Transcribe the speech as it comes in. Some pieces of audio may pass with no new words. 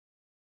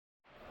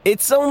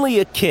It's only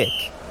a kick,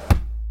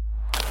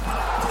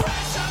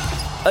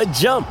 a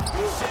jump,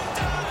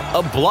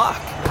 a block.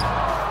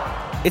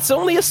 It's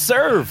only a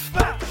serve.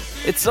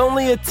 It's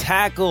only a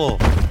tackle,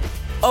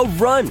 a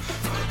run.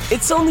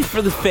 It's only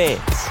for the fans.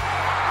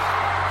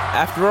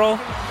 After all,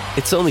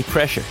 it's only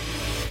pressure.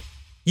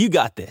 You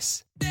got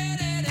this.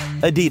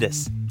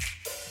 Adidas.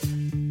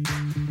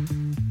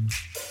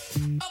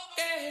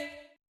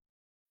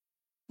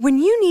 When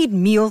you need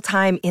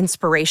mealtime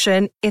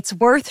inspiration, it's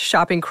worth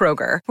shopping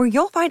Kroger, where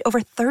you'll find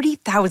over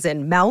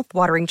 30,000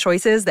 mouth-watering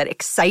choices that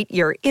excite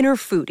your inner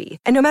foodie.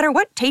 And no matter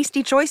what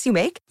tasty choice you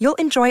make, you'll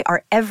enjoy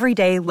our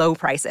everyday low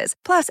prices,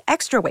 plus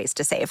extra ways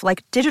to save,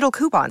 like digital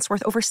coupons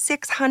worth over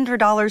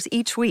 $600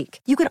 each week.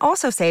 You can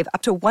also save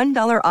up to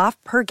 $1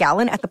 off per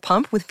gallon at the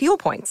pump with fuel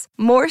points.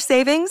 More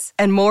savings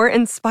and more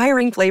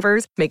inspiring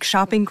flavors make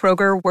shopping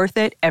Kroger worth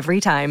it every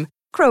time.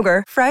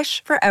 Kroger,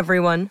 fresh for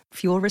everyone.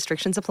 Fuel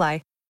restrictions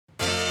apply.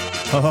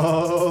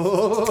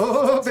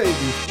 Oh, baby.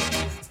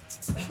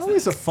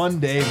 Always a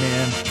fun day,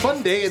 man.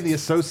 Fun day in the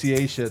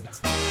association.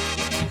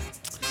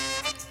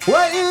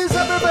 What is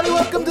up, everybody?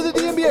 Welcome to the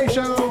DNBA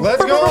show.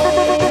 Let's go.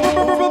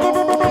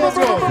 Let's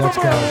go. Let's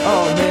go.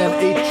 Oh, man.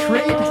 A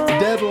trade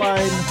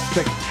deadline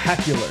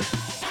spectacular.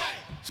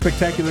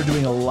 Spectacular,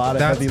 doing a lot of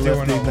That's heavy doing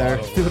lifting a there.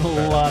 lot of Doing work a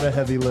there. lot of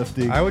heavy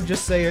lifting. I would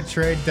just say a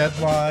trade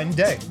deadline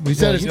day. We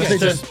said You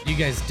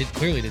guys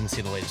clearly didn't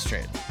see the latest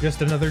trade.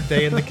 Just another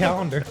day in the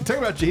calendar. Talking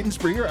about Jaden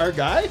Springer, our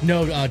guy?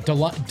 No,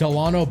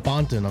 Delano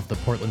Bonton of the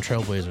Portland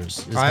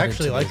Trailblazers. is I headed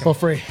actually to like the- Well,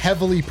 for a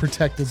heavily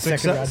protected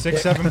second round pick.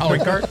 6'7"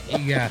 point guard.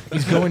 Yeah,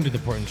 he's going to the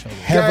Portland Trailblazers.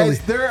 Heavily.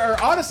 Guys, there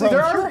are honestly Bro,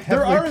 there if you're are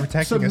there heavily are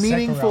protecting some a second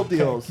meaningful round pick,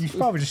 deals. You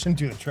probably just shouldn't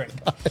do the trade.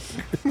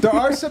 There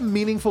are some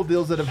meaningful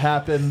deals that have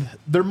happened.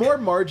 They're more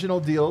marginal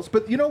deals,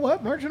 but you know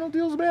what? Marginal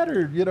deals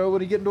matter, you know,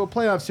 when you get into a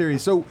playoff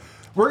series. So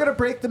we're going to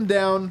break them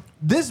down.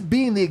 This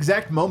being the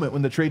exact moment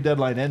when the trade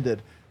deadline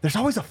ended. There's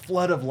always a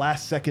flood of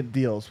last-second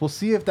deals. We'll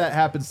see if that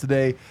happens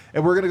today,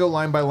 and we're going to go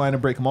line by line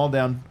and break them all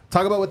down,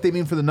 talk about what they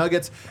mean for the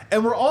Nuggets,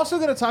 and we're also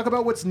going to talk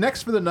about what's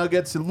next for the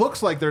Nuggets. It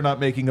looks like they're not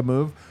making a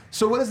move.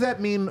 So what does that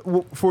mean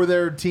for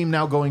their team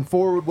now going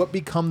forward? What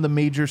become the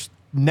major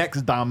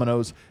next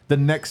dominoes the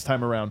next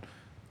time around?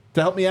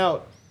 To help me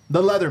out,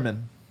 the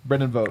Leatherman,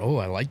 Brendan Vogt. Oh,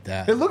 I like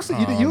that. It looks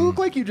like you look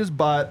like you just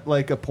bought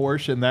like a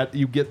Porsche, and that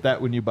you get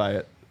that when you buy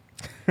it.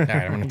 All right,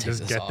 I'm gonna take Just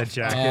this get off. the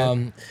jacket.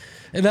 And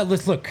that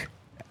let's look.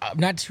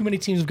 Not too many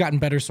teams have gotten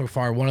better so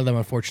far. One of them,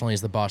 unfortunately,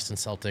 is the Boston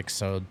Celtics.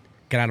 So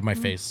get out of my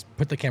face.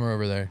 Put the camera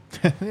over there.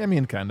 I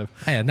mean, kind of.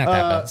 Hey, not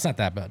that bad. It's not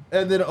that bad.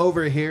 And then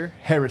over here,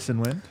 Harrison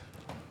Wind.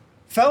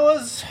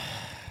 Fellas,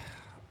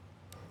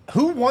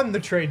 who won the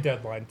trade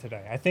deadline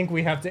today? I think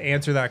we have to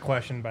answer that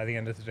question by the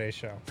end of today's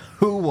show.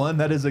 Who won?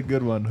 That is a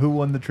good one. Who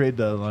won the trade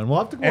deadline? We'll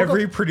have to.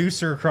 Every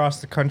producer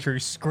across the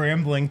country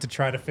scrambling to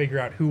try to figure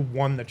out who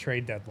won the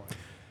trade deadline.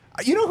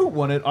 You know who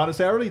won it?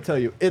 Honestly, I already tell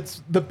you.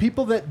 It's the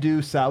people that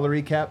do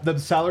salary cap, the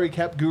salary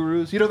cap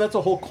gurus. You know, that's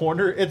a whole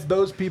corner. It's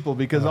those people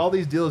because all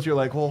these deals, you're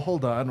like, well,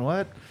 hold on,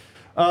 what?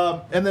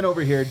 And then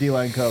over here,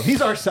 D-Line Co.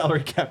 He's our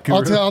salary cap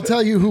guru. I'll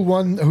tell you who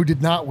won, who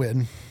did not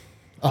win.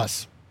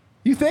 Us.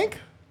 You think?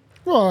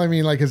 Well, I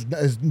mean, like as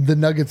the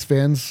Nuggets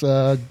fans,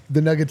 the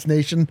Nuggets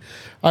nation,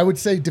 I would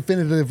say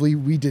definitively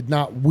we did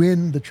not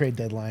win the trade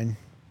deadline.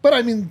 But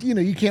I mean, you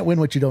know, you can't win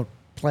what you don't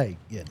play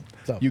in.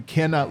 So. You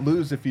cannot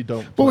lose if you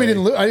don't. But we play.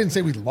 didn't. I didn't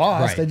say we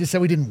lost. Right. I just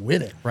said we didn't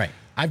win it. Right.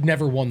 I've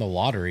never won the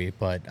lottery,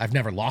 but I've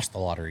never lost the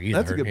lottery either.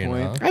 That's a good you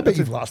point. know? I bet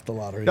you've lost the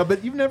lottery. No,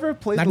 but you've never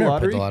played I've the never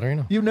lottery. played the lottery,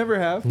 no. You never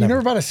have. You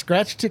never bought a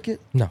scratch ticket?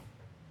 No.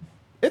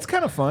 It's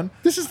kind of fun.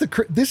 This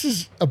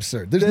is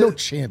absurd. There's no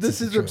chance.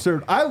 This it's is true.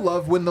 absurd. I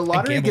love when the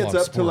lottery gamble gets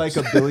on up to like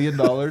sports. $1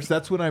 billion.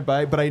 That's when I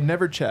buy, but I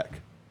never check.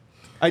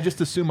 I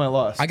just assume I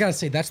lost. I gotta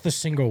say that's the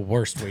single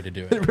worst way to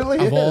do it. It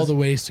really of all is. the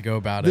ways to go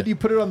about Then it. you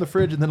put it on the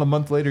fridge, and then a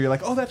month later, you're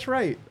like, "Oh, that's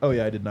right. Oh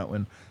yeah, I did not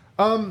win."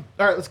 All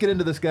right, let's get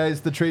into this,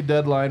 guys. The trade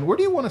deadline. Where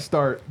do you want to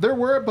start? There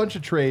were a bunch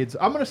of trades.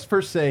 I'm going to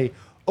first say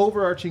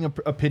overarching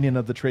opinion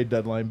of the trade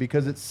deadline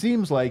because it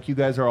seems like you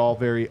guys are all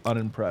very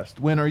unimpressed.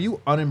 Win, are you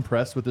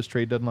unimpressed with this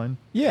trade deadline?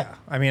 Yeah,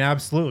 I mean,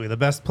 absolutely. The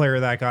best player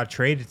that got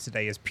traded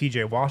today is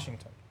PJ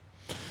Washington.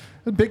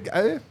 A big,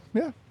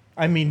 yeah.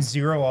 I mean,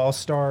 0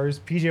 All-Stars.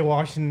 PJ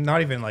Washington,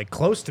 not even like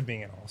close to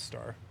being an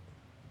All-Star.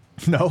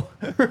 No,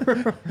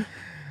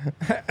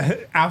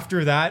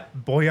 After that,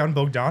 Bojan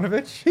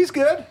Bogdanovic. he's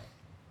good.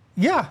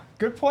 Yeah,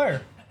 good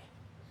player.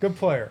 Good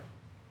player.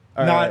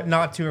 All right.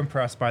 Not too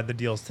impressed by the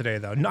deals today,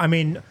 though. I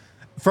mean,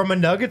 from a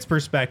Nuggets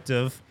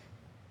perspective,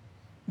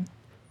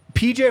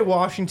 PJ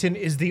Washington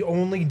is the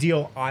only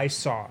deal I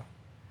saw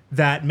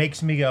that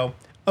makes me go,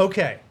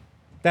 okay,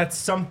 that's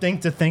something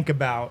to think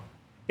about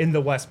in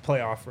the West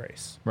playoff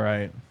race.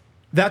 Right.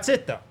 That's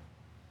it, though.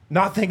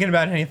 Not thinking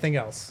about anything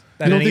else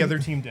that You don't any think- other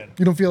team did.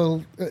 You don't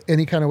feel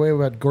any kind of way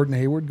about Gordon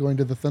Hayward going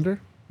to the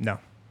Thunder? No.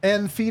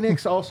 And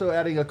Phoenix also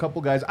adding a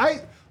couple guys.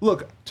 I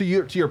look to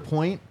your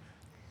point.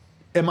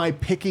 Am I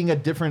picking a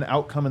different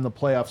outcome in the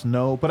playoffs?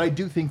 No, but I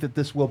do think that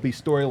this will be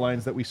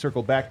storylines that we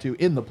circle back to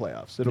in the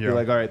playoffs. It'll be Yeah.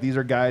 like, all right, these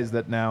are guys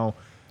that now,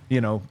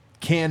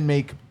 can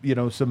make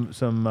some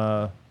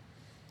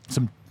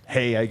some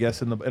hay, I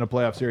guess, in a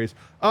playoff series.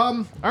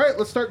 All right,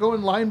 let's start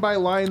going line by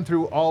line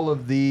through all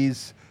of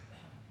these.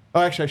 Oh,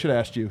 actually, I should have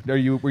asked you.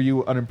 Were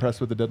you unimpressed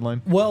with the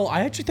deadline? Well,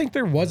 I actually think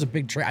there was a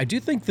big trade. I do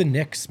think the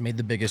Knicks made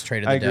the biggest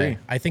trade of the day. agree.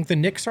 I think the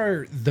Knicks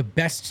are the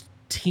best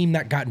team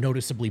that got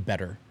noticeably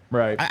better.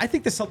 Right. I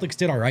think the Celtics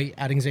did all right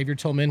adding Xavier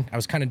Tillman. I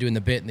was kind of doing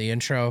the bit in the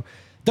intro.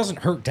 Doesn't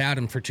hurt to add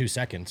him for 2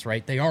 seconds,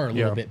 right? They are a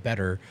little bit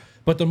better.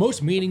 But the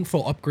most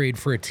meaningful upgrade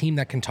for a team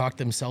that can talk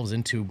themselves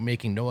into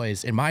making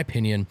noise, in my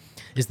opinion,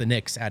 is the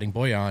Knicks adding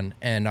Bojan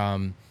and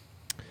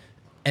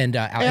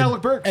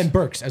Alec Burks. And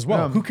Burks as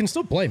well, who can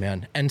still play,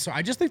 man. And so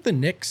I just think the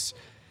Knicks,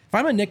 if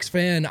I'm a Knicks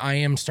fan, I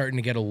am starting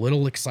to get a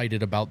little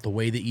excited about the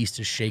way the East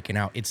is shaken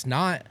out. It's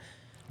not,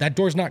 that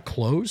door's not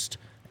closed.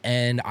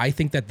 And I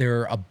think that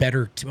they're a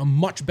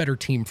much better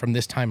team from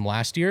this time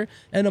last year,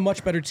 and a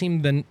much better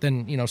team than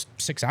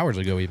 6 hours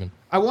ago even.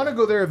 I want to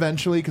go there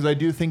eventually because I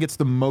do think it's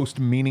the most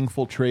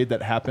meaningful trade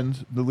that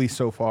happened, at least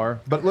so far.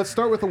 But let's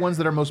start with the ones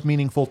that are most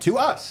meaningful to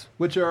us,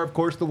 which are, of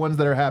course, the ones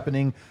that are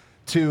happening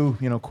to,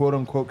 quote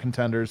unquote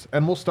contenders.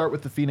 And we'll start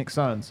with the Phoenix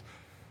Suns.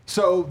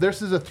 So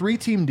this is a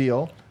 3-team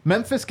deal.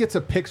 Memphis gets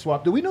a pick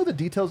swap. Do we know the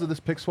details of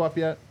this pick swap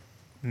yet?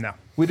 No.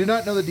 We do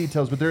not know the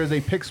details, but there is a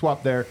pick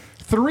swap there.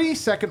 3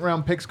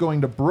 second-round picks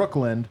going to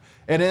Brooklyn,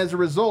 and as a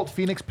result,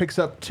 Phoenix picks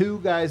up 2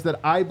 guys that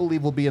I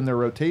believe will be in their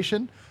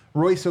rotation.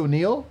 Royce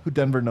O'Neal, who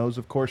Denver knows,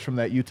 of course, from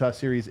that Utah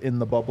series in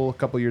the bubble a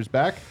couple years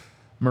back.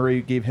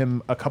 Murray gave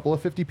him a couple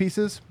of 50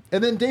 pieces.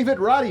 And then David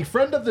Roddy,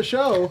 friend of the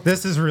show.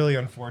 This is really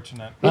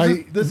unfortunate.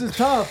 This is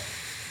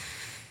tough.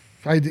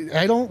 I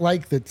don't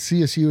like that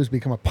CSU has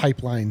become a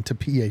pipeline to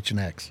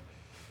PHNX.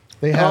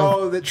 They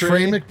have the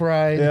Trey trade?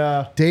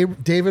 McBride,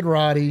 David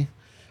Roddy.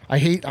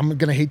 I'm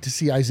gonna hate to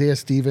see Isaiah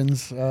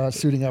Stevens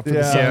suiting up for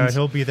the Suns. Yeah,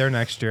 he'll be there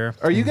next year.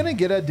 Are you going to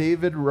get a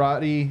David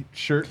Roddy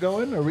shirt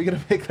going? Are we going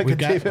to make like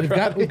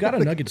We've got a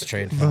Nuggets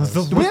trade.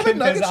 Do we have a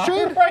Nuggets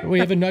trade? We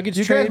have a Nuggets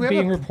guys- trade we have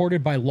being a-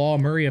 reported by Law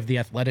Murray of The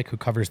Athletic, who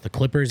covers the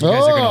Clippers. You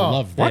guys are going to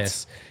love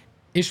this.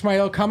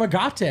 Ishmael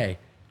Kamagate.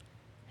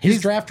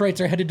 His draft rights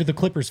are headed to the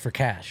Clippers for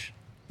cash.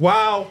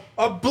 Wow,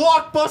 a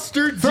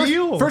blockbuster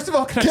deal. First of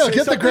all, can I Get say the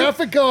something?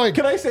 graphic going.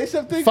 Can I say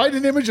something? Find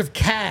an image of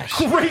cash.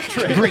 Great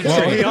trade.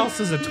 Well, he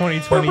also is a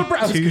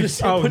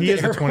 2022. Oh, he is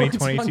a Air Force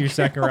 2022 on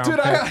second round Dude,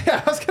 pick.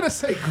 I was going to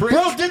say great.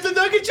 Bro, did the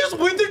Nuggets just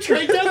win the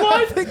trade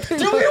deadline? Did we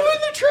win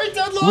the trade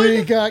deadline?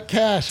 We got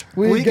cash.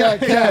 We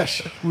got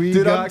cash. We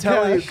Dude, got I'm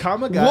telling you, cash.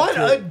 Kamagate.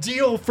 What a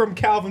deal from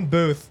Calvin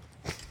Booth.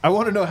 I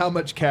want to know how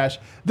much cash.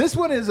 This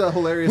one is a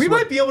hilarious We one.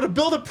 might be able to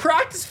build a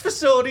practice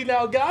facility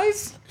now,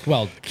 guys.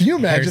 Well, Can you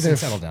imagine Harrison, if-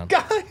 settle down.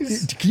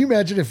 Guys. Can you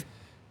imagine if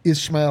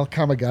Ishmael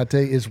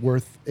Kamagate is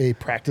worth a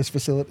practice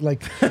facility?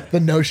 Like the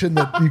notion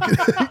that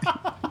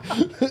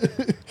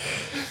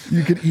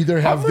you could either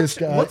have this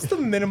guy. What's the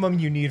minimum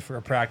you need for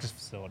a practice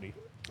facility?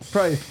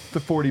 Probably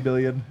the 40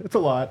 billion. It's a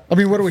lot. I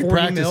mean, what are we 40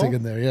 practicing mil?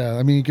 in there? Yeah,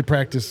 I mean, you could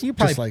practice You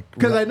probably- just like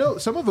Because I know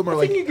some of them are I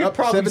like think you could up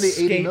probably 70, 80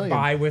 skate million.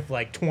 by with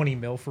like 20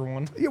 mil for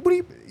one. Yeah, what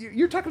do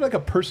you're talking like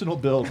a personal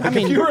build. Like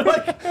mean- if you were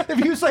like, if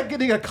he was like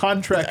getting a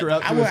contractor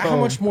out to his How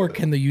home. much more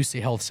can the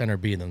UC Health Center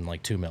be than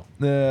like $2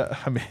 million?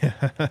 I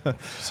mean,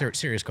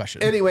 Serious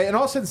question. anyway, in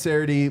all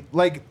sincerity,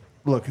 like,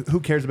 look, who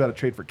cares about a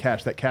trade for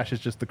cash? That cash is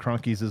just the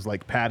Cronkies is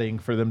like padding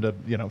for them to,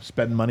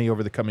 spend money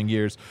over the coming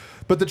years.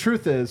 But the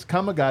truth is,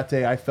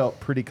 Kamagate, I felt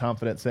pretty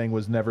confident saying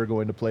was never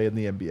going to play in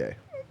the NBA.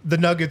 The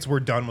Nuggets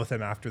were done with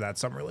him after that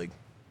summer league.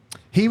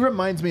 He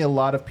reminds me a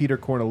lot of Peter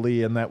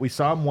Corneli in that we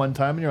saw him one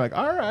time and you're like,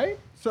 all right,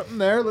 something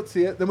there, let's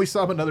see it. Then we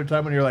saw him another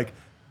time and you're like,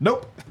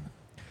 nope.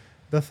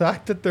 The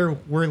fact that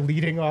we're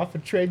leading off a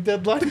trade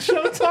deadline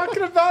show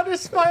talking about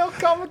Ismail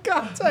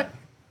Kamagate.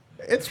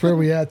 It's where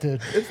we at, dude.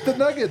 It's the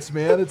Nuggets,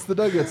 man. It's the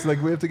Nuggets.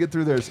 Like, we have to get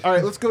through theirs. All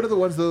right, let's go to the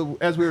ones that,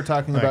 as we were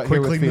talking about here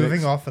Quickly with Phoenix.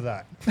 moving off of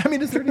that. I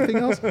mean, is there anything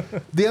else?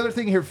 The other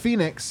thing here,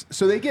 Phoenix.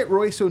 So they get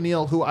Royce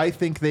O'Neal, who I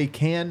think they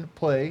can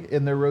play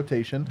in their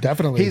rotation.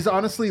 Definitely. He's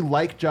honestly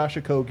like Josh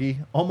Okogie,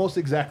 almost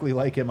exactly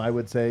like him, I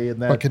would say. In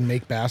that, But can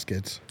make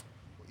baskets.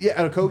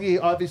 yeah, Okogie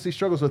obviously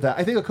struggles with that.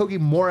 I think Okogie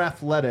more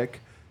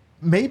athletic,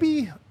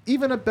 maybe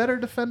even a better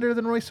defender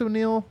than Royce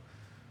O'Neal.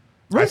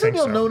 Royce think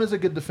O'Neal so. known as a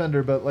good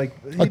defender, but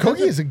like Okogie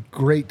is a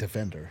great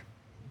defender,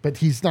 but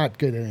he's not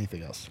good at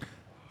anything else.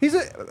 He's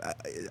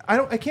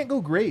I can't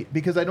go great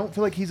because I don't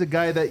feel like he's a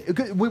guy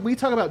that when we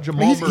talk about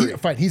Jamal Murray.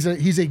 Fine. He's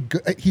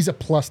a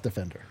plus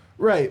defender.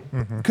 Right.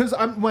 Because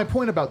my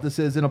point about this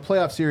is in a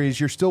playoff series,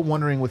 you're still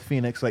wondering with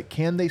Phoenix, like,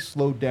 can they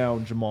slow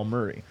down Jamal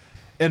Murray?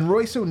 And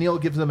Royce O'Neal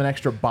gives them an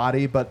extra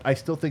body, but I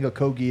still think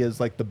Okogie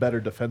is like the better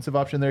defensive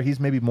option there. He's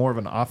maybe more of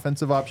an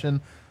offensive option.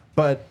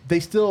 But they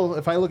still,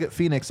 if I look at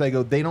Phoenix, I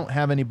go, they don't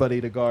have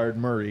anybody to guard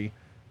Murray.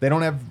 They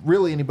don't have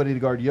really anybody to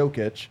guard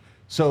Jokic.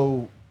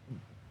 So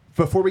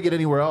before we get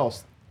anywhere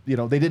else, they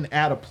didn't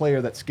add a player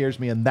that scares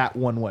me in that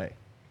one way.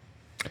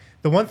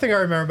 The one thing I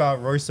remember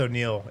about Royce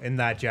O'Neal in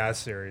that Jazz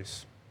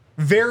series,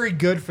 very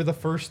good for the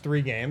first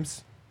 3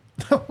 games.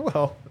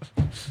 Well,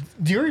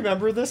 Do you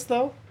remember this,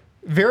 though?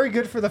 very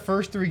good for the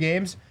first 3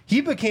 games.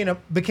 He became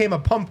a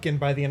pumpkin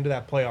by the end of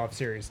that playoff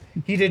series.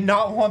 He did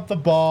not want the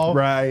ball.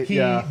 Right, He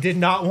yeah. did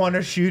not want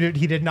to shoot it.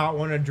 He did not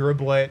want to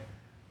dribble it.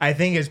 I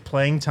think his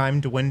playing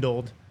time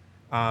dwindled.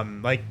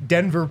 Like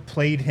Denver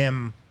played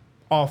him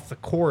off the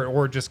court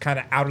or just kind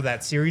of out of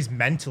that series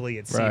mentally,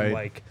 it seemed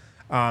Right.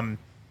 like.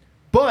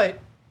 But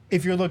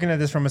if you're looking at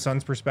this from a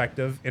Suns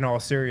perspective, in all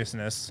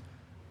seriousness,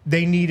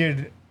 they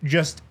needed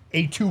just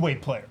a two-way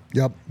player.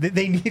 Yep.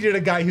 They needed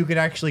a guy who could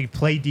actually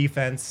play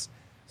defense.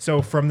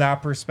 So from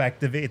that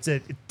perspective, it's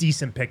a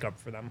decent pickup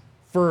for them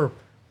for,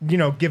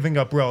 giving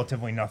up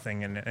relatively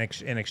nothing in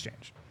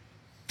exchange.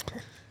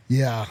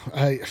 Yeah,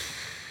 I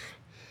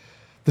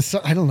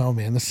don't know,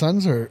 man. The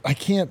Suns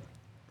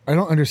I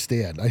don't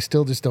understand. I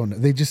still just don't know.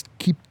 They just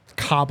keep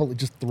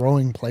just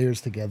throwing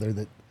players together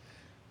that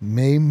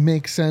may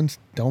make sense,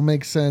 don't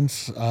make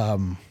sense.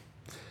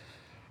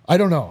 I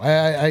don't know.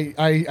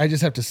 I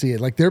just have to see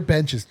it. Like their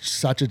bench is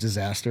such a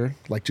disaster.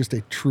 Like just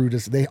a true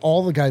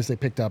all the guys they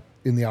picked up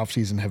in the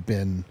offseason have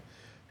been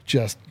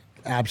just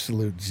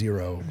absolute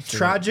zero.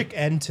 Tragic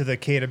end to the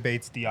Keita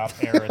Bates Diop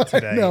era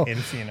today know. in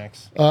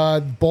Phoenix.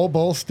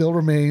 Bol still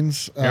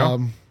remains. Yeah.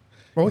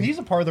 Well, he's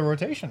a part of the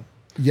rotation.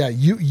 Yeah,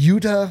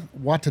 Yuta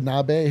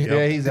Watanabe.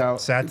 Yeah, he's out.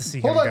 Sad to see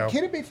Hold him on, go.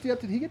 Keita Bates Diop,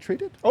 did he get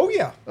traded? Oh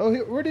yeah. Oh,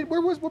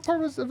 what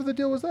part of the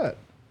deal was that?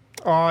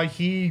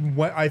 He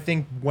went. I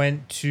think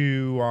went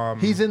to.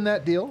 He's in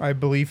that deal. I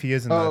believe he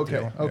is in that Oh, okay,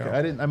 deal.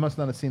 okay. Yeah. I must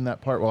not have seen that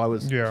part while I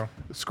was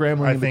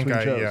scrambling I in think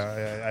between shows.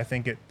 I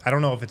think it. I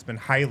don't know if it's been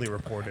highly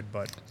reported,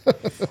 but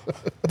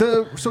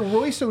So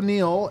Royce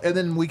O'Neal, and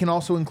then we can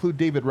also include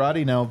David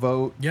Roddy now.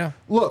 Vote. Yeah.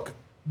 Look,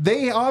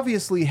 they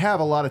obviously have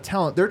a lot of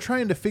talent. They're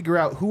trying to figure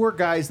out who are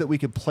guys that we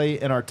could play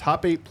in our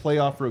top 8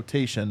 playoff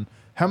rotation.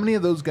 How many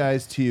of those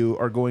guys to you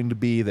are going to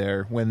be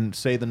there when,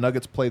 say, the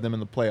Nuggets play them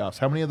in the playoffs?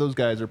 How many of those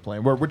guys are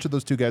playing? Which of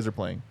those 2 guys are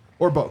playing?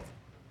 Or both?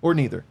 Or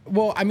neither?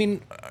 Well, I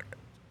mean,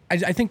 I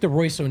think the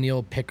Royce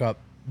O'Neal pickup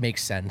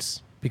makes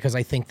sense because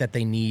I think that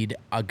they need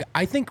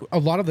I think a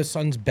lot of the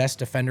Suns' best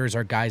defenders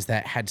are guys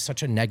that had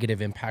such a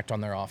negative impact on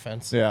their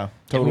offense. Yeah,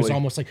 It was totally.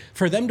 almost like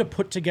for them to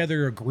put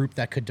together a group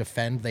that could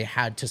defend, they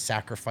had to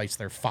sacrifice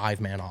their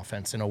 5-man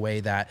offense in a way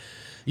that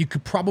you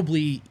could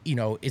probably,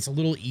 it's a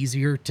little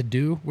easier to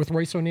do with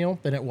Royce O'Neal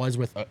than it was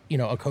with,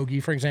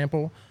 Okogie, for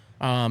example.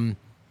 I'm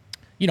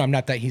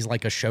not that he's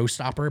like a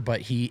showstopper,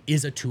 but he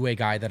is a 2-way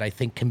guy that I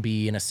think can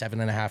be in a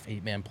 7.5,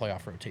 8-man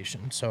playoff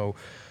rotation. So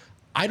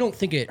I don't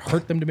think it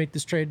hurt them to make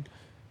this trade,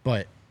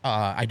 but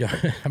I don't.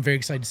 I'm very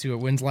excited to see what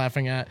Wynn's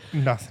laughing at.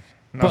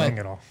 nothing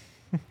at all.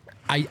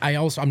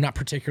 I'm not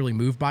particularly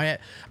moved by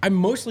it. I'm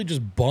mostly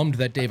just bummed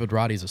that David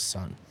Roddy's a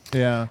Sun.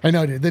 Yeah. I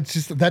know, dude.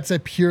 That's a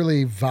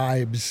purely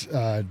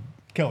vibes.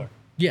 Killer.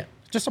 Yeah,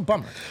 just a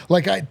bummer.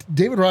 Like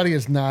David Roddy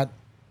has not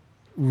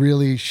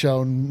really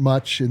shown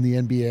much in the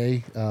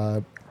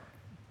NBA,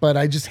 but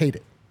I just hate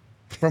it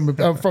from a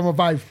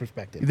vibes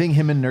perspective. You think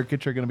him and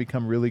Nurkic are going to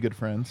become really good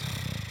friends?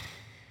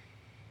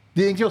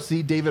 Do you think you'll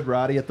see David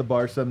Roddy at the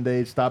bar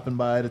someday, stopping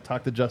by to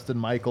talk to Justin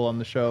Michael on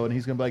the show, and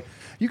he's going to be like,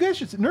 "You guys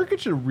should." Nurkic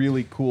is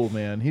really cool,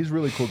 man. He's a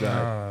really cool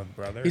guy.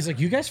 Brother. He's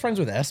like, you guys friends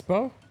with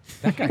Espo?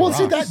 That guy Well,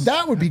 see rocks.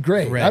 that would be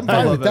great. Right. I'm I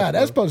fine love with that.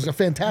 Espo. Espo's a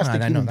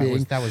fantastic I know human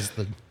being. that was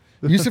the.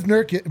 Yusuf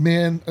Nurkic,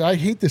 man, I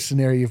hate this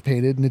scenario you've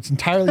painted, and it's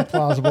entirely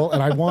plausible.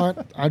 And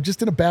I'm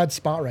just in a bad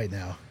spot right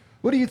now.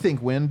 What do you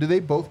think, Win? Do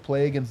they both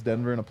play against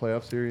Denver in a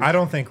playoff series? I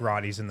don't think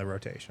Roddy's in the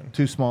rotation.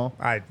 Too small.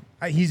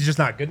 He's just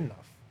not good enough.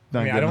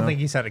 Not I good don't enough. think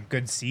he's had a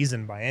good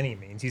season by any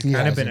means. He's He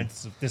kind of been a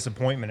hasn't.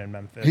 disappointment in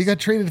Memphis. He got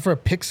traded for a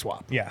pick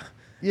swap. yeah.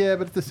 Yeah,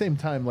 but at the same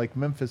time, like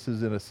Memphis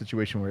is in a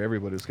situation where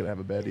everybody's going to have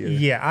a bad year.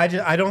 Yeah,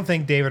 I don't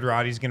think David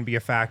Roddy's going to be a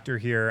factor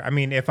here. I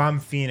mean, if I'm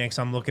Phoenix,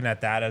 I'm looking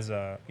at that as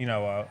a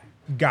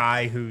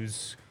guy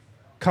who's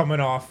coming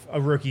off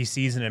a rookie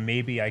season and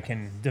maybe I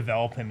can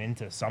develop him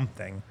into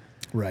something.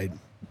 Right.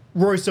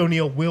 Royce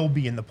O'Neal will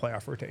be in the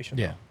playoff rotation.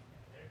 Yeah.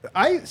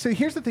 So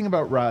here's the thing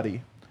about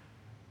Roddy.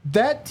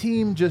 That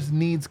team just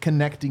needs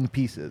connecting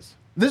pieces.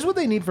 This is what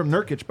they need from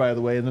Nurkic, by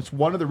the way, and that's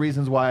one of the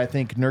reasons why I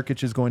think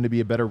Nurkic is going to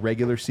be a better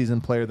regular season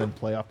player than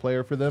playoff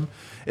player for them,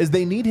 is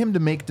they need him to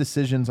make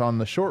decisions on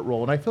the short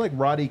roll, and I feel like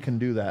Roddy can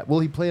do that. Will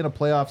he play in a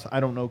playoffs? I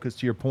don't know, because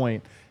to your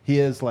point, he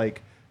is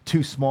like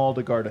too small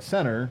to guard a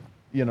center,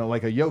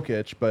 like a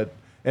Jokic,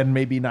 and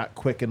maybe not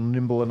quick and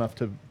nimble enough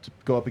to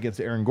go up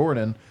against Aaron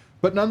Gordon.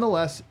 But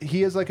nonetheless,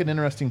 he is like an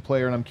interesting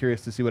player, and I'm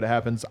curious to see what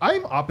happens.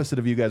 I'm opposite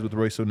of you guys with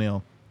Royce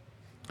O'Neal.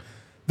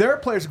 There are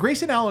players.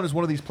 Grayson Allen is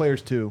one of these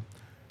players, too.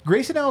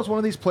 Grayson Allen is one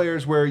of these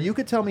players where you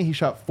could tell me he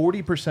shot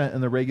 40%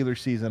 in the regular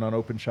season on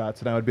open shots,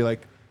 and I would be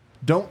like,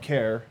 don't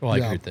care. Well, I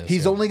Yeah. agree with this.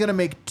 He's yeah. only going to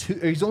make 2.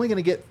 He's only going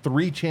to get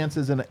 3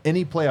 chances in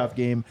any playoff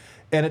game,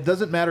 and it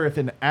doesn't matter if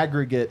in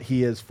aggregate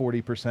he is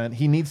 40%.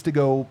 He needs to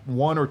go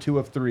 1 or 2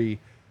 of 3,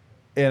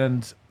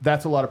 and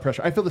that's a lot of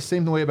pressure. I feel the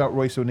same way about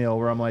Royce O'Neal,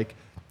 where I'm like,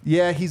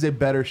 yeah, he's a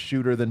better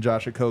shooter than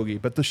Josh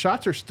Okogie, but the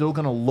shots are still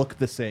going to look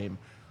the same.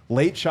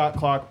 late shot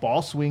clock,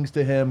 ball swings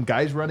to him,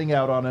 guys running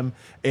out on him,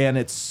 and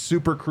it's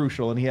super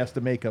crucial, and he has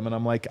to make them. And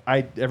I'm like,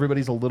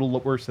 everybody's a little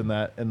worse than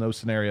that in those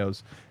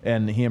scenarios,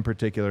 and he in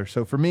particular.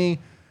 So for me,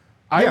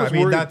 I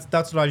mean,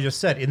 that's what I just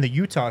said. In the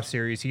Utah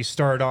series, he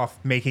started off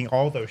making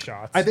all those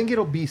shots. I think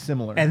it'll be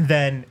similar. And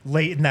then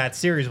late in that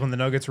series, when the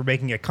Nuggets were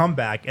making a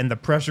comeback and the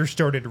pressure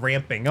started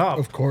ramping up,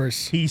 Of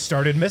course. he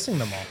started missing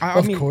them all.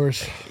 I mean, Of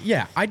course.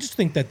 Yeah, I just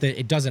think that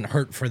it doesn't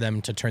hurt for them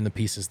to turn the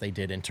pieces they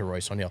did into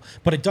Royce O'Neal.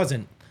 But it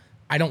doesn't.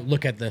 I don't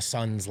look at the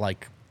Suns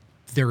like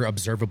they're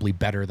observably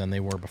better than they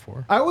were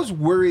before. I was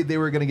worried they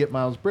were going to get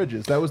Miles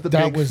Bridges. That was the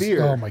big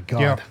fear. Oh my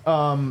God.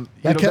 Yeah.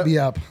 That kept me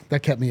up.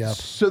 That kept me up.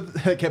 So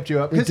that kept you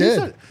up? It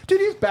did.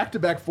 He's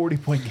back-to-back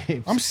 40-point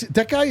games.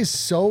 That guy is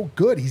so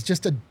good. He's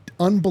just an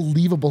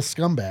unbelievable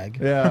scumbag.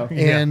 Yeah.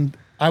 And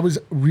I was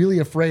really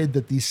afraid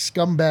that the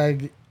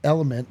scumbag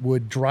element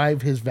would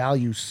drive his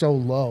value so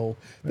low.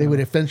 They would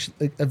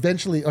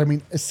eventually,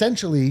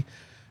 essentially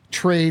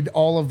trade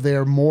all of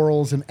their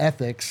morals and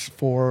ethics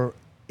for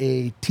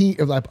a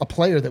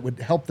player that would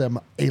help them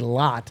a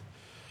lot.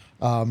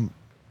 And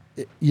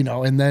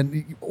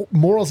then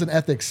morals and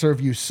ethics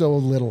serve you so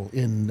little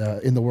in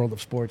the world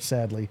of sports,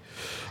 sadly.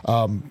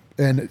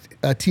 And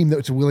a team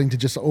that's willing to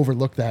just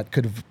overlook that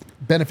could have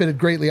benefited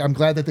greatly. I'm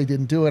glad that they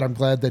didn't do it. I'm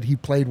glad that he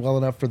played well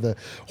enough for the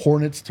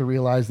Hornets to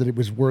realize that it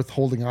was worth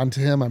holding on to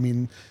him. I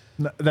mean,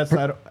 that's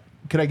not.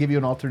 Can I give you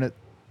an alternate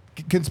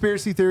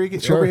conspiracy theory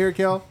Sure. over here,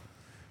 Kel?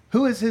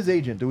 Who is his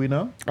agent? Do we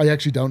know? I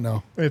actually don't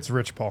know. It's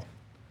Rich Paul.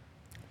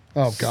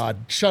 Oh God,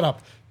 shut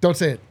up! Don't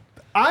say it.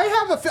 I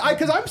have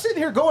because I'm sitting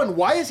here going,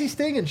 why is he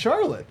staying in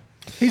Charlotte?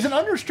 He's an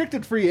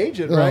unrestricted free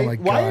agent, right? my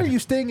Why God. are you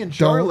staying in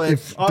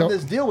Charlotte on don't-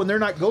 this deal when they're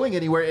not going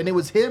anywhere? And it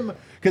was him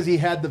because he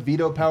had the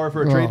veto power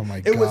for a Oh, trade.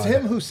 my It was God.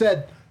 him who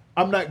said,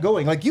 "I'm not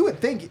going." Like you would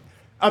think,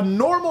 a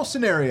normal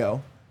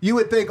scenario, you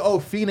would think, "Oh,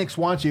 Phoenix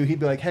wants you." He'd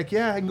be like, "Heck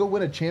yeah, I can go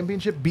win a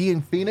championship, be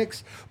in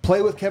Phoenix,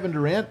 play with Kevin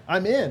Durant.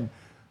 I'm in."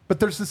 But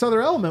there's this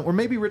other element where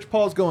maybe Rich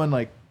Paul's going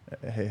like,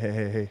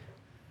 "Hey,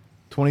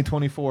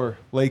 2024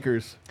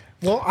 Lakers."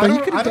 Well, But he I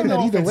could've don't done that know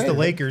if either it's way, the right?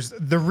 Lakers.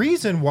 The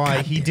reason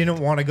why he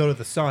didn't want to go to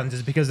the Suns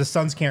is because the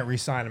Suns can't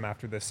re-sign him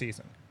after this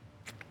season.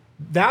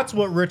 That's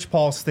what Rich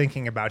Paul's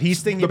thinking about.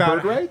 He's thinking The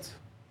about bird rights?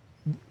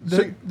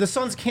 the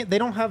Suns can't. They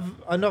don't have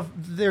enough.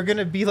 They're going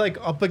to be like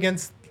up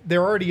against.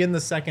 They're already in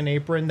the second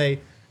apron.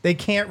 They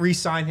can't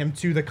re-sign him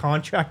to the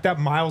contract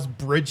that Miles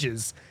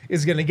Bridges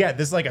is going to get.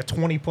 This is like a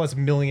 $20+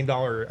 million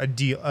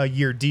a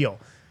year deal.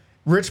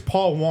 Rich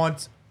Paul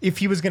wants. If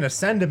he was going to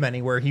send him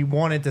anywhere, he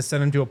wanted to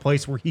send him to a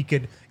place where he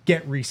could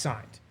get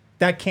re-signed.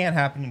 That can't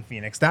happen in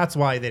Phoenix. That's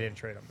why they didn't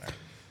trade him there.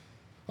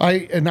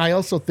 I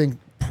also think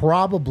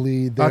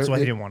probably That's why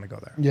he didn't want to go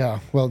there. Yeah,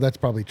 well, that's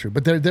probably true.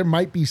 But there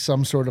might be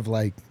some sort of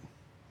like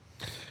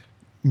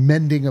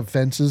mending of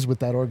fences with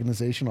that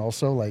organization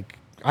also. Like,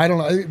 I don't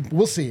know.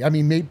 We'll see. I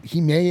mean,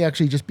 he may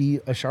actually just be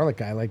a Charlotte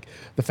guy. Like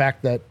the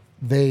fact that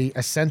they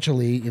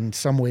essentially in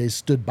some ways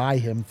stood by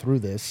him through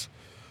this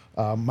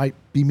might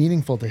be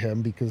meaningful to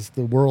him because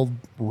the world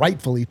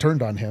rightfully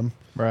turned on him.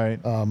 Right.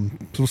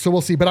 So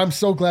we'll see. But I'm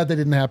so glad that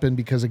didn't happen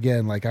because,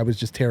 again, like I was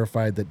just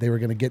terrified that they were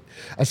going to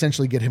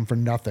essentially get him for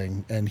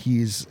nothing. And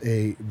he's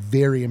a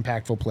very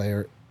impactful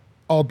player,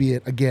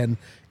 albeit, again,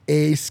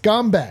 a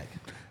scumbag.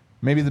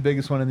 Maybe the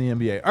biggest one in the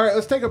NBA. All right,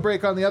 let's take a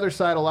break. On the other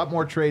side, a lot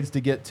more trades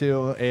to get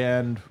to,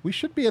 and we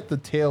should be at the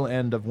tail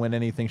end of when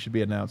anything should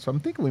be announced. So I'm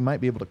thinking we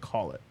might be able to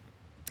call it.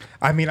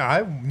 I mean,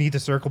 I need to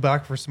circle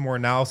back for some more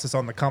analysis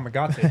on the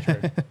Kamagate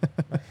trade.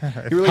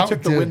 He really How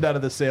took the did- wind out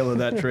of the sail of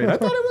that trade. I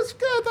thought it was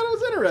good. I thought it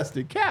was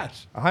interesting.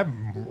 Cash.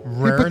 I'm put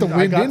the raring. I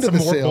wind got into some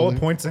the more sail. bullet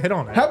points to hit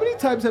on it. How many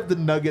times have the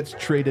Nuggets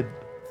traded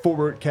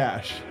forward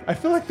cash? I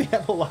feel like they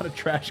have a lot of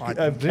cash Can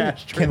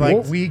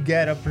trade. we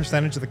get a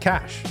percentage of the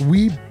cash?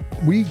 We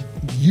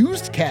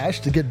used cash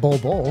to get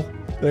Bol.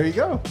 There you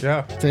go.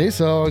 Yeah. Okay,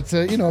 so it's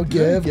a, give,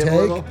 Give a take.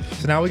 little.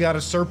 So now we got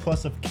a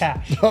surplus of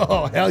cash.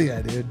 Oh, hell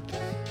yeah, dude.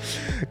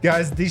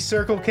 Guys, the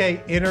Circle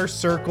K Inner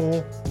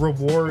Circle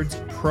Rewards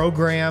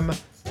program,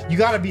 you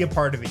got to be a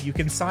part of it. You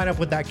can sign up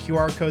with that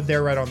QR code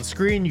there right on the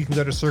screen. You can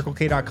go to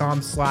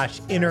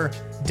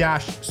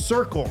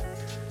circlek.com/inner-circle.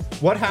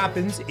 What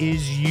happens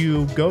is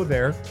you go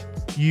there,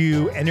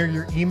 you enter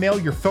your email,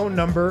 your phone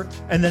number,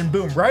 and then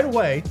boom, right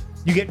away,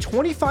 you get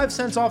 25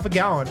 cents off a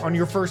gallon on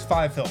your first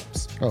 5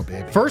 fills. Oh,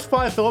 baby. First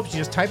 5 Phillips, you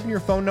just type in your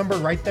phone number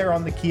right there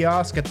on the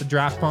kiosk at the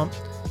draft pump.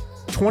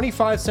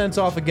 25 cents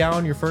off a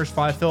gallon, your first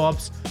 5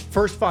 Phillips.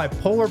 First 5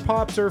 Polar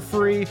Pops are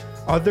free.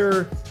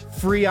 Other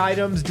free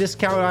items,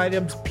 discount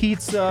items,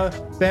 pizza,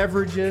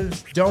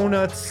 beverages,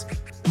 donuts,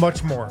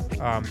 much more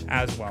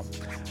as well.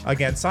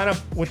 Again, sign up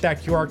with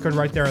that QR code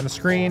right there on the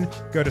screen.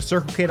 Go to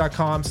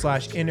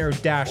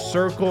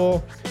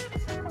circlek.com/inner-circle.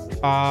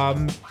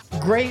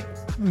 Great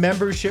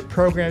membership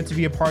program to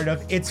be a part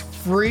of. It's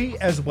free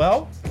as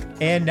well.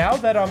 And now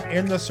that I'm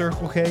in the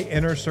Circle K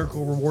Inner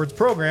Circle Rewards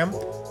program,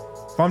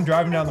 if I'm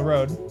driving down the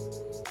road,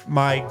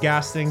 my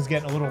gas thing's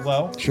getting a little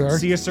low. Sure.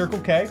 See a Circle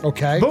K.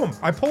 Okay. Boom.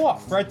 I pull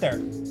off right there.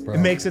 It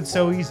makes it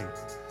so easy.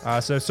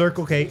 So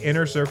Circle K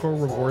Inner Circle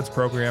Rewards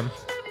program,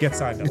 get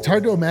signed up. It's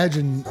hard to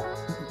imagine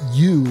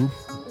you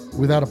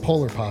without a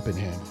Polar Pop in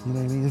hand. You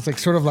know what I mean? It's like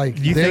sort of like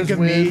You there's think of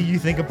Win, me, you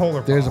think of Polar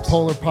Pops. there's a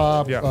Polar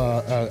Pop, Yeah.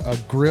 a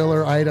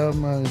griller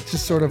item. It's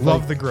just sort of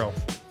Love like, the grill.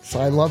 So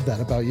I love that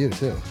about you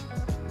too.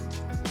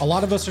 A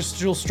lot of us are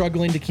still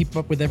struggling to keep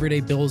up with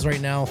everyday bills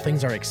right now.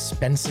 Things are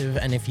expensive,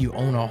 and if you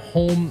own a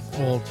home,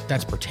 well,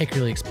 that's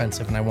particularly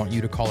expensive, and I want you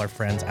to call our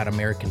friends at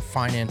American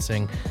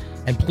Financing.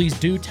 And please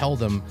do tell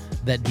them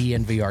that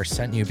DNVR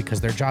sent you,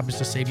 because their job is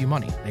to save you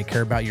money. They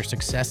care about your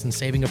success, and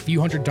saving a few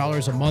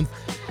 $100s a month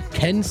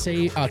can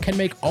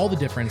make all the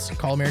difference.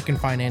 Call American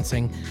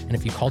Financing, and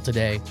if you call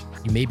today,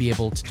 you may be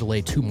able to delay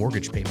 2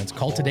 mortgage payments.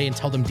 Call today and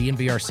tell them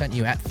DNVR sent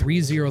you at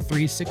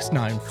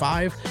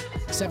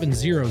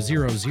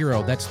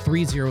 303-695-7000. That's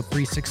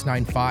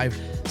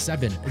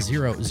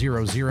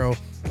 303-695-7000.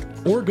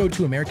 Or go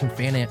to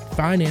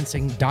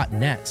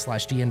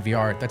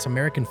AmericanFinancing.net/DNVR. That's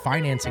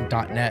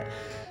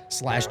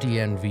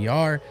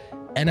AmericanFinancing.net/DNVR.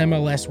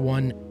 NMLS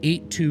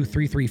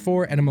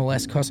 182334,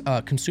 NMLS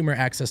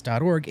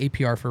consumeraccess.org.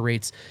 APR for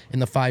rates in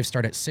the 5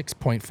 start at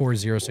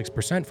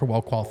 6.406% for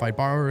well-qualified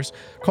borrowers.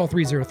 Call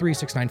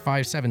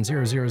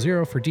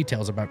 303-695-7000 for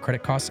details about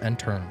credit costs and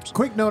terms.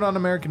 Quick note on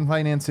American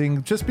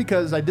Financing, just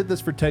because I did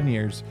this for 10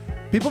 years,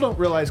 people don't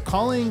realize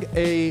calling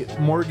a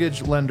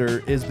mortgage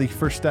lender is the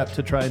first step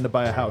to trying to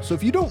buy a house. So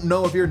if you don't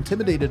know, if you're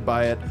intimidated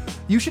by it,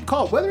 you should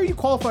call. Whether you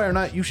qualify or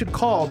not, you should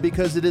call,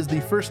 because it is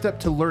the first step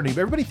to learning.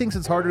 Everybody thinks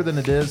it's harder than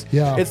it is.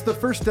 Yeah. It's the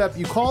first step.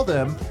 You call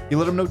them, you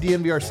let them know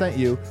DNVR sent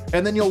you,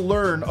 and then you'll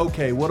learn,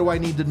 okay, what do I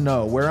need to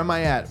know? Where am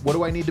I at? What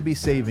do I need to be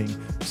saving?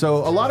 So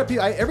a lot of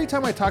people, every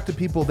time I talk to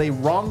people, they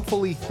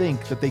wrongfully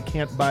think that they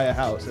can't buy a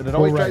house, and it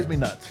always drives me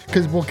nuts.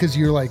 Because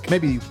you're like,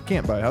 Maybe you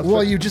can't buy a house. well,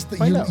 but you just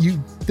find out.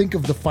 you think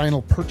of the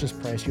final purchase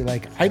price. You're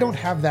like, I don't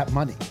have that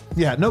money.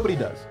 Yeah, nobody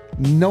does.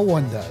 No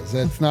one does.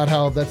 That's not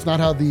how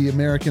the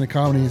American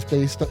economy is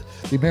based.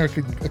 The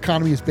American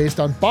economy is based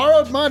on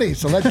borrowed money.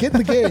 So let's get in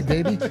the game,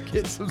 baby.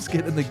 Get some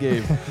skin in the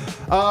game.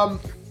 All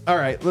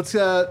right, let's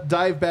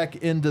dive back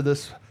into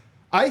this.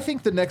 I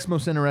think the next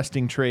most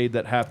interesting trade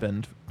that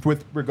happened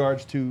with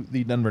regards to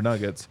the Denver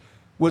Nuggets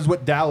was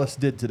what Dallas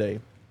did today.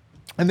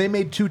 And they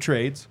made 2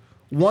 trades.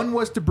 One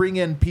was to bring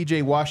in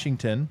PJ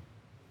Washington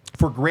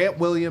for Grant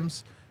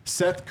Williams,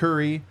 Seth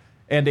Curry,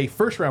 and a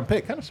first-round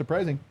pick. Kind of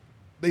surprising.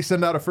 They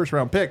send out a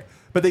first-round pick,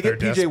 but they get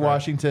They're PJ desperate.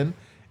 Washington.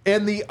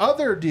 And the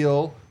other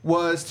deal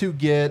was to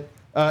get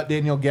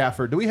Daniel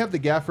Gafford. Do we have the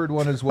Gafford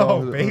one as well?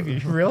 Oh, baby.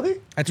 Really?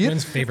 That's You-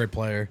 Wynn's favorite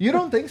player. You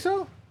don't think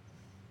so?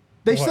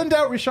 They What? send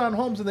out Rashawn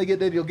Holmes and they get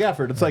Daniel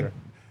Gafford. It's like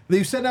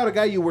you send out a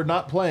guy you were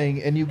not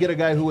playing and you get a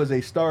guy who was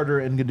a starter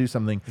and can do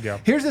something. Yeah.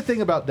 Here's the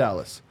thing about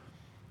Dallas.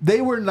 They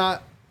were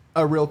not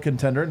a real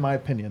contender, in my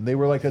opinion. They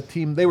were like a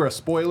team. They were a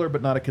spoiler,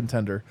 but not a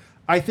contender.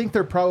 I think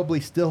they're probably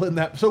still in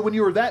that. So when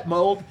you were that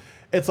mold,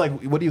 it's like,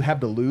 what do you have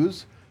to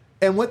lose?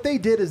 And what they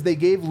did is they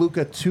gave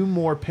Luka 2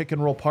 more pick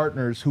and roll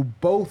partners who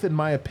both, in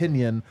my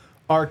opinion,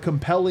 are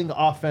compelling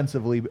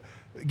offensively.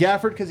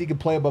 Gafford, because he can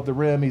play above the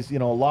rim. He's,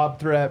 a lob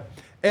threat.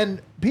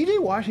 And PJ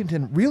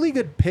Washington, really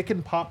good pick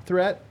and pop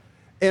threat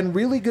and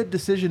really good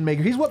decision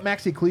maker. He's what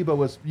Maxi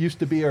Kleber used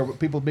to be, or what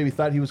people maybe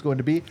thought he was going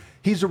to be.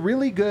 He's a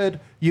really good,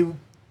 you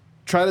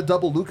try to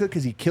double Luka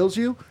because he kills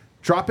you,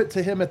 drop it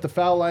to him at the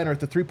foul line or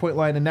at the 3-point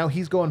line, and now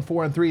he's going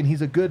 4-on-3, and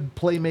he's a good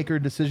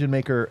playmaker, decision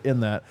maker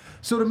in that.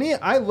 So to me,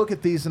 I look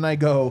at these and I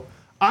go,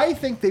 I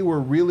think they were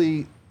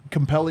really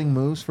compelling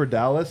moves for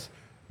Dallas,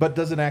 but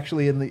doesn't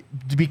actually,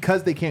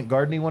 because they can't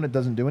guard anyone, it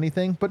doesn't do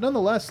anything. But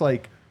nonetheless,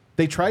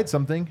 they tried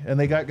something, and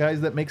they got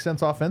guys that make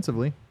sense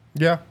offensively.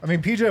 Yeah, I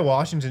mean, PJ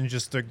Washington's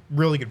just a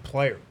really good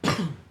player.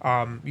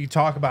 You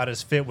talk about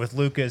his fit with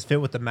Luka, his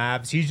fit with the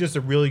Mavs. He's just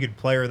a really good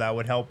player that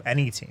would help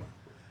any team.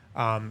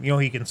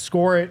 He can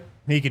score it,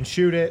 he can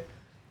shoot it.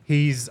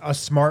 He's a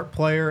smart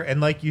player,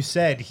 and like you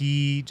said,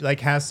 he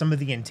has some of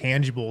the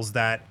intangibles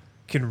that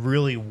can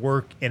really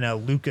work in a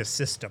Luka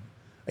system.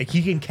 Like,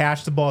 he can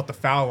catch the ball at the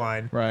foul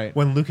line Right.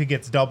 when Luka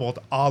gets doubled,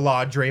 a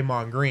la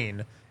Draymond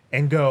Green,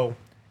 and go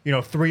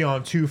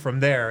 3-on-2 from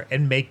there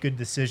and make good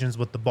decisions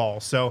with the ball.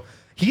 So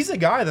he's a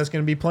guy that's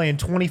going to be playing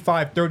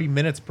 25, 30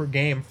 minutes per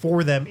game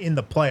for them in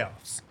the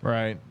playoffs.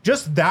 Right.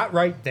 Just that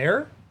right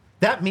there,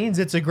 that means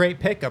it's a great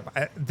pickup.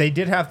 They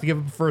did have to give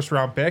up a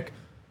first-round pick.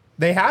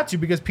 They had to,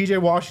 because PJ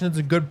Washington's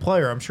a good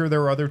player. I'm sure there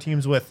were other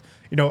teams with,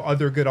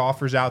 other good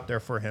offers out there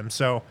for him.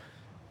 So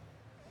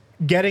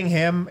getting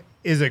him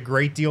is a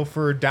great deal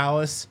for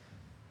Dallas.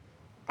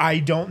 I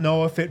don't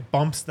know if it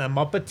bumps them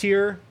up a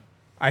tier.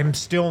 I'm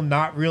still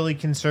not really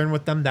concerned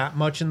with them that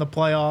much in the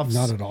playoffs.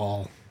 Not at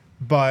all.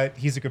 But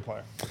he's a good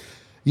player.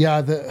 Yeah,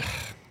 I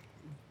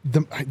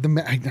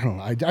don't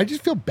know. I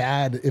just feel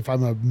bad if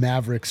I'm a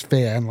Mavericks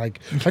fan. Like,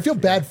 I feel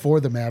bad for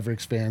the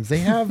Mavericks fans. They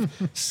have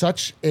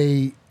such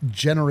a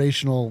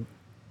generational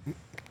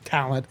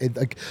talent,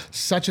 like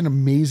such an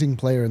amazing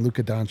player in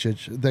Luka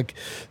Doncic. Like,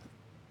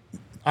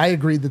 I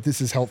agree that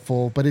this is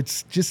helpful, but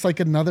it's just like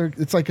another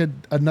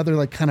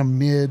like kind of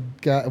mid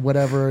guy,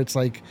 whatever. It's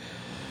like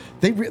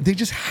they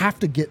just have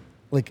to get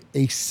like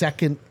a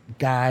second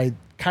guy.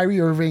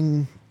 Kyrie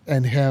Irving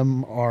and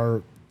him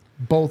are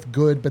both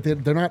good, but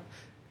they're not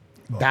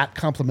that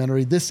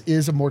complimentary. This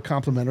is a more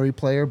complimentary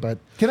player, but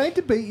Can I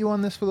debate you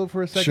on this for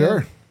a second?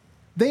 Sure.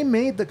 They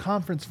made the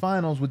conference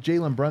finals with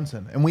Jalen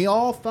Brunson, and we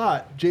all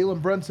thought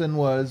Jalen Brunson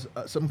was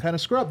some kind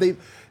of scrub.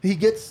 He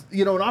gets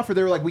an offer.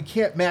 They were like, we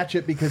can't match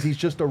it because he's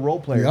just a role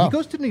player. Yeah. He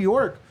goes to New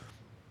York,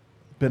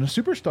 been a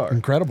superstar,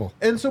 incredible.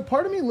 And so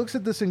part of me looks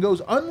at this and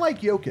goes, unlike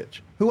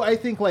Jokic, who I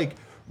think like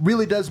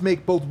really does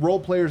make both role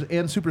players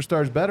and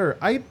superstars better.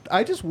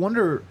 I just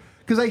wonder,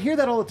 because I hear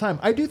that all the time.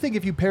 I do think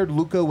if you paired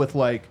Luka with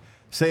like,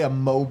 say, a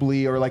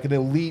Mobley or like an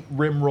elite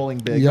rim rolling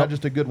big, not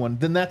just a good one,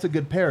 then that's a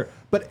good pair.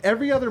 But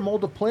every other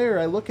mold of player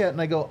I look at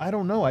and I go, I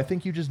don't know. I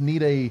think you just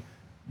need a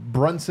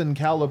Brunson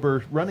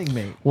caliber running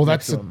mate. Well,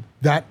 next to that's him.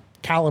 that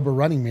caliber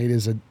running mate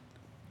is an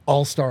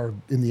all-star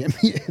in the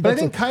NBA. But I That's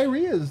think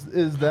Kyrie is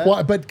that.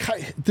 well, but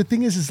the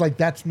thing is like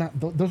that's not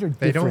those are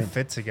They don't different.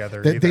 fit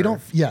together. They either.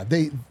 don't. Yeah,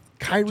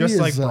 Kyrie Just is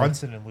like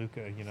Brunson and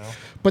Luka, you know.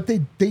 but they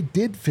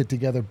did fit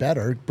together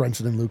better,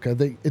 Brunson and Luka.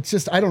 It's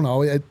just I don't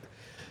know.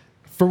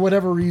 For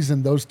whatever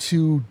reason, those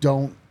two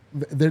don't.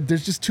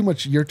 There's just too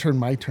much your turn,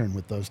 my turn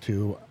with those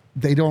two.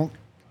 They don't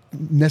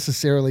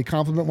necessarily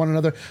complement one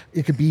another.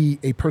 It could be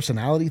a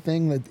personality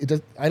thing. That it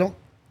does. I don't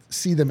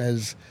see them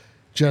as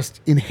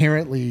just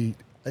inherently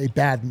a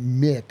bad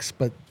mix,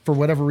 but for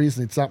whatever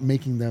reason, it's not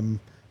making them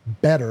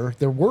better.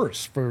 They're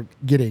worse for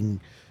getting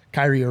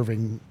Kyrie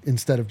Irving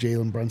instead of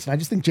Jalen Brunson. I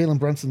just think Jalen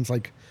Brunson's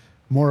like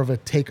more of a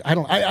take. I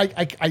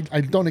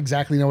don't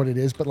exactly know what it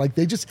is, but like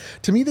they just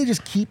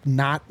keep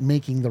not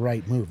making the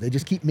right move. They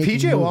just keep making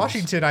PJ moves.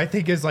 Washington, I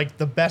think, is like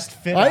the best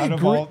fit I out of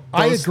agree. all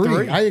those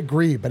three. I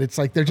agree, but it's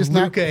like they're just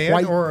Luka not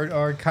and quite.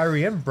 or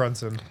Kyrie and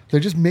Brunson. They're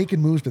just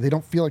making moves, but they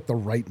don't feel like the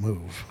right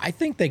move. I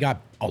think they got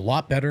a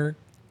lot better.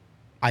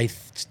 I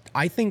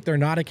think they're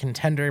not a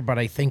contender, but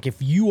I think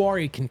if you are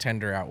a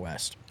contender out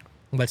west,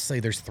 let's say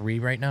there's 3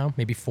 right now,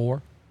 maybe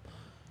 4.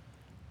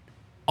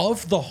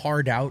 Of the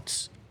hard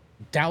outs,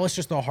 Dallas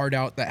is the hard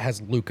out that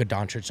has Luka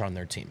Doncic on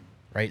their team,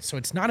 right? So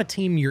it's not a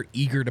team you're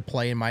eager to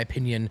play, in my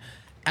opinion,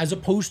 as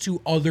opposed to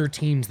other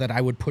teams that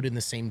I would put in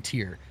the same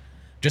tier.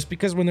 Just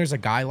because when there's a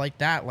guy like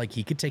that, like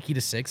he could take you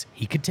to 6,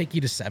 he could take you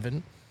to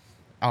 7.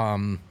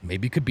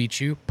 Maybe could beat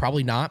you.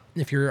 Probably not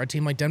if you're a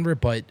team like Denver,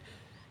 but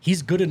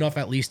he's good enough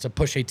at least to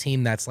push a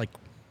team that's like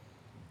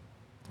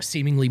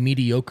seemingly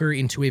mediocre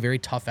into a very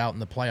tough out in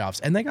the playoffs.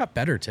 And they got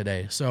better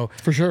today. So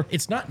For sure.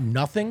 it's not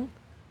nothing,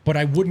 but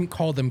I wouldn't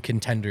call them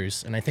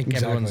contenders. And I think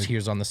everyone's Exactly.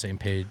 here's on the same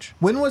page.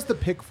 When was the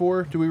pick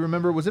for? Do we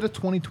remember? Was it a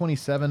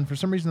 2027? For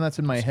some reason, that's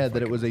in my head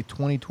that it was a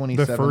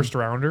 2027. The first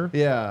rounder?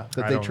 Yeah,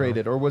 that I they don't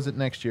traded. Or was it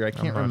next year? I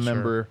can't not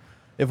remember.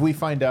 If we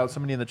find out,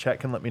 somebody in the chat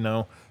can let me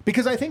know.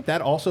 Because I think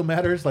that also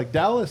matters. Like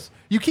Dallas,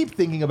 you keep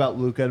thinking about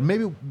Luka, and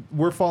maybe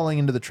we're falling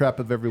into the trap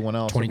of everyone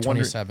else. of wondering-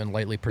 2027,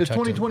 lightly It's protected.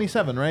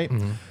 2027, right?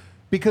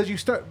 Because you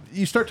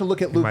start to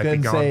look at Luka Might be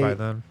and gone say, by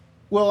then.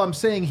 well, I'm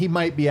saying he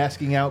might be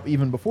asking out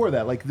even before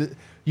that. Like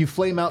you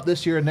flame out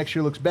this year and next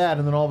year looks bad,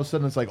 and then all of a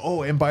sudden it's like,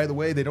 oh, and by the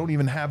way, they don't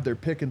even have their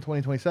pick in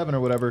 2027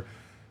 or whatever.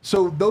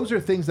 So those are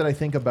things that I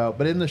think about.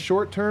 But in the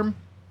short term,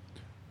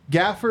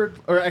 Gafford,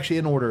 or actually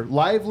in order,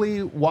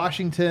 Lively,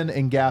 Washington,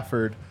 and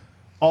Gafford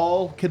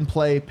all can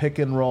play pick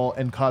and roll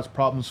and cause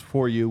problems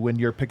for you when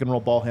your pick and roll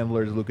ball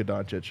handler is Luka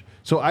Doncic.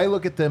 So I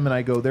look at them and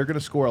I go, they're going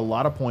to score a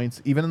lot of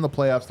points. Even in the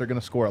playoffs, they're going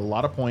to score a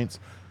lot of points.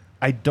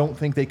 I don't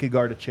think they could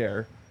guard a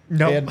chair.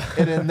 Nope.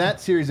 And in that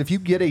series, if you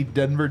get a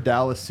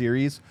Denver-Dallas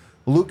series,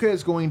 Luka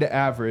is going to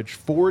average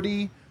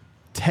 40,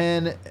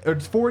 10, or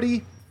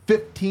 40,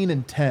 15,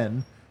 and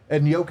 10.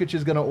 And Jokic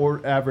is going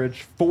to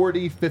average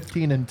 40,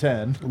 15, and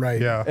 10.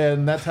 Right. Yeah.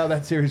 And that's how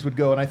that series would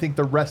go. And I think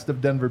the rest of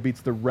Denver beats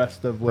the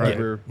rest of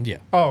whatever. Yeah.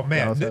 Oh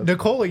man, Dallas has.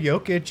 Nikola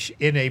Jokic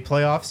in a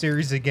playoff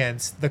series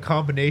against the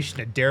combination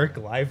of Derek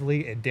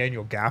Lively and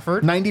Daniel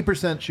Gafford.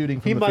 90%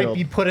 shooting from He the might field.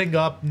 be putting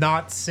up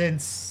not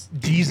since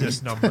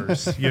Jesus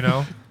numbers, you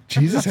know?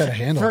 Jesus had a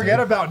handle. Forget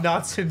dude. about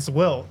not since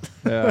Wilt.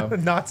 Yeah.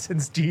 Not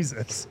since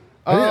Jesus.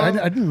 I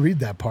didn't read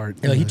that part.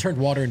 You know, he turned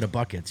water into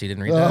buckets. You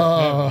didn't read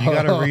that? You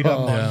got to read up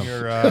on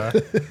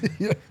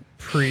your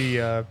pre.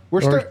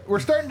 We're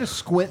starting to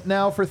squint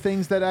now for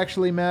things that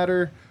actually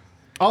matter.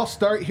 I'll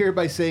start here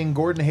by saying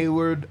Gordon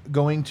Hayward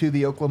going to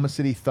the Oklahoma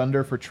City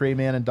Thunder for Trey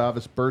Mann and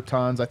Davis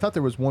Bertans. I thought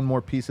there was one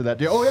more piece of that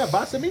deal. Oh, yeah,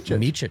 Vasa Micic.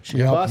 Micic.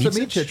 Yeah. Vasa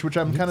Micic. Micic, which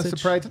I'm kind of Micic.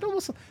 surprised. It's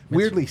almost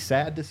weirdly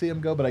sad to see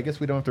him go, but I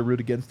guess we don't have to root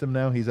against him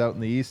now. He's out in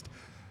the East.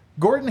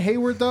 Gordon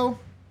Hayward, though,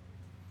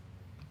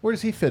 where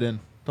does he fit in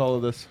to all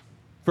of this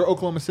for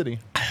Oklahoma City?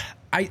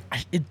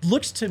 It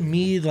looks to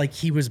me like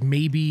he was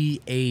maybe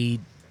a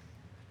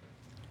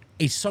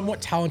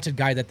somewhat talented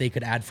guy that they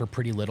could add for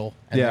pretty little.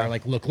 And Yeah. they're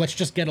like, look, let's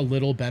just get a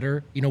little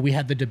better. You know, we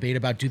had the debate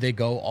about do they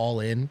go all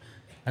in?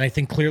 And I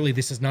think clearly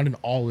this is not an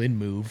all-in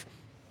move,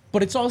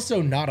 but it's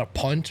also not a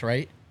punt,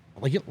 right?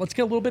 Like, let's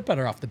get a little bit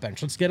better off the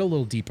bench. Let's get a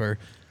little deeper.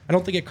 I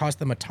don't think it cost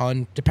them a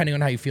ton, depending on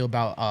how you feel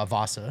about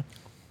Vasa.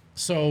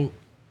 So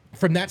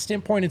from that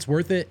standpoint, it's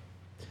worth it.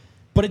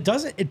 But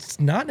it's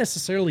not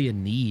necessarily a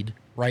need,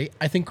 right?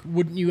 I think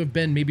wouldn't you have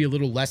been maybe a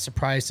little less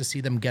surprised to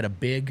see them get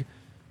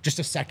just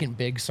a second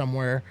big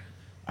somewhere?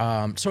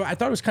 So I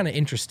thought it was kind of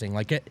interesting.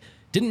 Like, it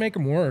didn't make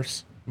them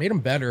worse, made them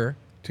better.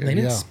 Dude, They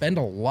didn't yeah. spend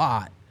a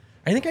lot.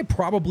 I think I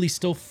probably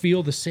still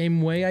feel the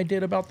same way I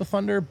did about the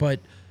Thunder, but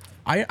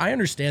I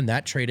understand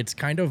that trade. It's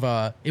kind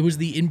of it was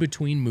the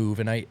in-between move,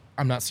 and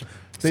I'm not. Does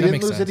They that didn't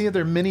make lose sense? any of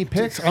their mini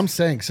picks. I'm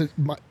saying,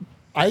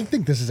 I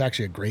think this is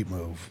actually a great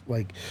move.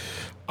 Like,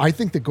 I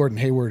think that Gordon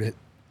Hayward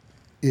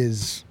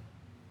is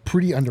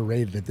pretty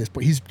underrated at this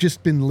point. He's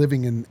just been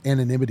living in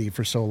anonymity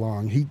for so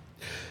long.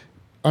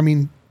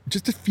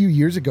 Just a few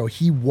years ago,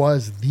 he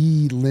was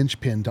the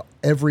linchpin to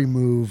every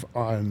move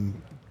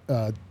on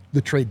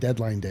the trade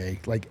deadline day.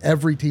 Like,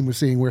 every team was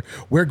seeing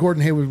where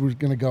Gordon Hayward was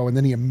going to go, and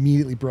then he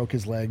immediately broke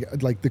his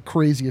leg. Like, the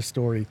craziest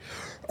story.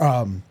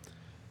 To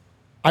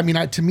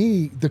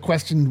me, the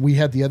question we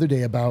had the other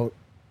day about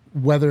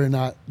whether or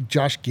not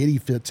Josh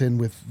Giddey fits in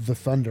with the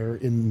Thunder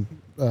in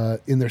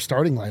their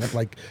starting lineup,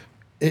 like,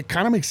 it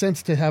kind of makes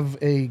sense to have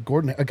a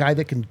guy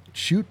that can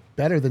shoot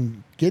better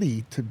than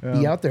Giddey to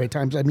be out there at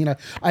times.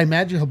 I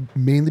imagine he'll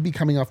mainly be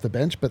coming off the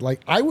bench, but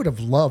like, I would have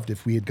loved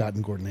if we had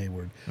gotten Gordon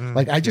Hayward.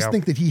 I just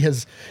think that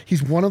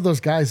he's one of those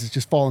guys that's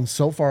just fallen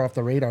so far off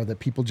the radar that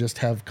people just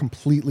have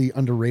completely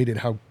underrated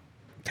how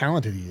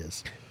talented he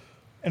is.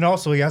 And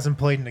also, he hasn't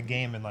played in a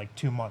game in like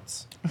 2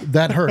 months.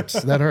 That hurts.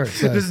 That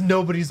hurts. Because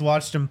nobody's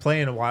watched him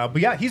play in a while.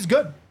 But yeah, he's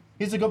good.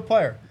 He's a good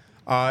player.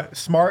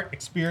 Smart,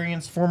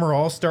 experienced, former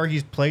All-Star.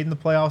 He's played in the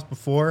playoffs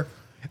before.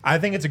 I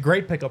think it's a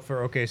great pickup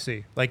for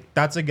OKC. Like,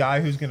 that's a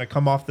guy who's going to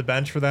come off the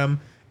bench for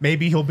them.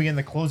 Maybe he'll be in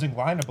the closing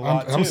lineup a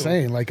lot, too. I'm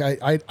saying, like,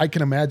 I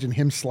can imagine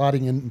him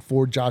slotting in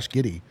for Josh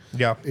Giddey.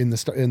 Yeah. In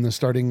the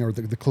starting or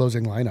the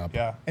closing lineup.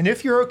 Yeah. And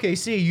if you're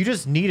OKC, you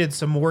just needed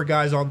some more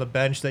guys on the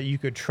bench that you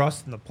could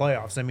trust in the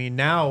playoffs. I mean,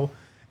 now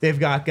they've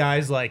got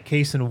guys like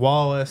Cason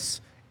Wallace,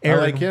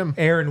 like him.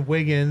 Aaron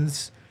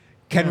Wiggins,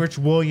 Kenrich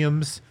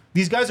Williams.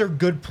 These guys are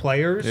good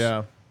players.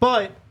 Yeah.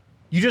 But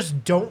you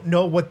just don't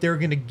know what they're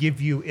going to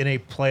give you in a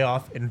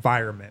playoff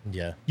environment.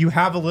 Yeah. You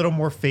have a little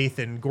more faith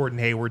in Gordon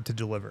Hayward to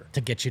deliver.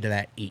 to get you to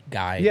that 8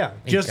 guy. Yeah.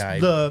 eight Just guy.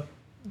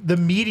 the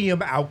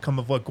medium outcome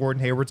of what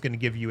Gordon Hayward's going to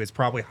give you is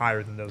probably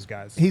higher than those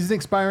guys. He's an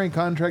expiring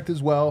contract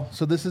as well,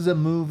 so this is a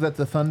move that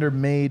the Thunder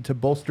made to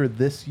bolster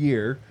this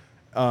year.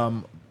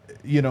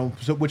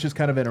 Which is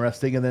kind of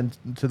interesting. And then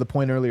to the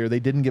point earlier, they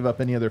didn't give up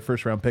any of their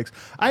first-round picks.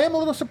 I am a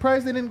little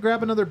surprised they didn't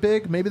grab another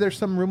big. Maybe there's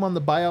some room on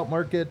the buyout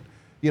market.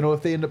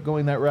 If they end up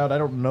going that route. I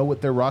don't know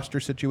what their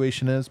roster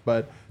situation is,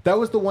 but that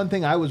was the one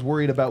thing I was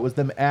worried about, was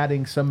them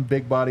adding some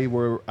big body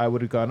where I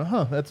would have gone,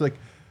 that's like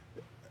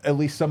at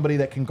least somebody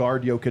that can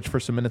guard Jokic for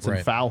some minutes and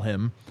Right. foul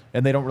him.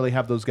 And they don't really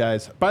have those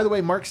guys. By the way,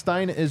 Mark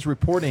Stein is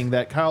reporting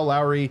that Kyle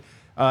Lowry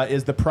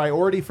is the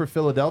priority for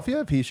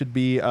Philadelphia if he should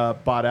be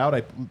bought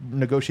out.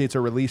 Negotiates a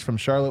release from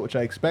Charlotte, which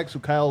I expect. So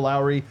Kyle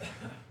Lowry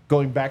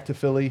going back to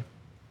Philly.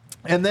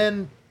 And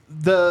then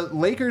the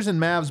Lakers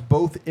and Mavs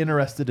both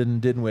interested in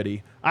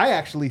Dinwiddie. I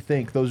actually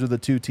think those are the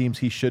two teams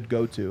he should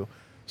go to.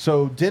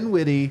 So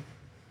Dinwiddie,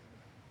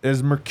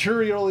 as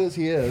mercurial as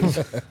he is,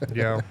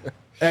 Yeah.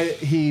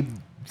 He's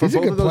a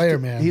good player,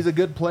 man. He's a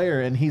good player,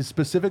 and he's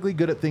specifically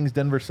good at things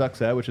Denver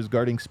sucks at, which is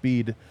guarding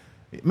speed.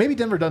 Maybe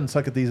Denver doesn't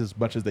suck at these as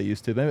much as they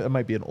used to. Maybe it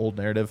might be an old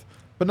narrative.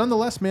 But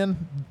nonetheless,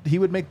 man, he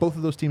would make both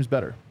of those teams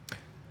better.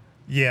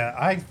 Yeah,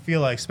 I feel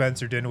like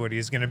Spencer Dinwiddie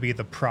is going to be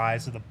the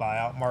prize of the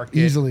buyout market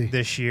Easily.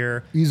 this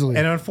year. Easily.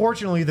 And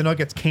unfortunately, the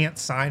Nuggets can't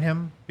sign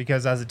him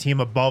because as a team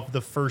above the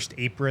first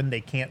apron,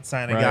 they can't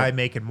sign a Right. guy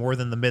making more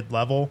than the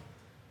mid-level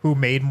who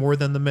made more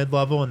than the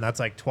mid-level, and that's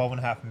like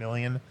 $12.5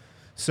 million.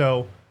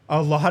 So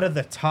a lot of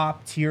the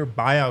top-tier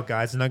buyout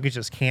guys, the Nuggets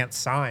just can't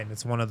sign.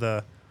 It's one of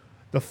the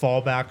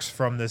fallbacks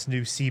from this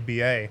new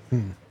CBA.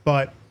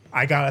 But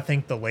I got to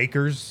think the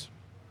Lakers...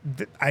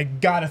 I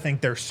gotta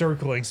think they're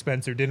circling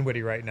Spencer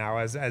Dinwiddie right now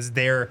as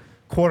their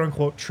quote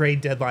unquote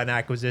trade deadline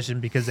acquisition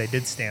because they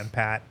did stand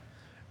pat.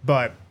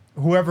 But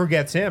whoever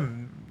gets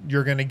him,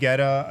 you're gonna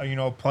get a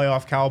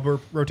playoff caliber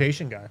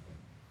rotation guy.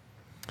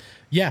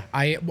 Yeah,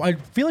 I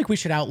feel like we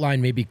should outline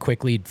maybe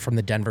quickly from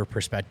the Denver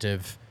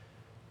perspective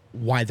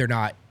why they're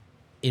not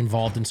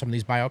involved in some of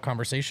these buyout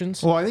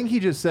conversations. Well, I think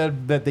he just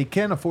said that you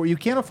can't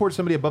afford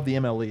somebody above the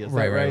MLE. Is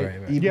that Right.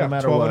 Even Yeah, no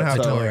matter 12 what. and a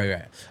half. So-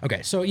 Right.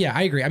 Okay, so yeah,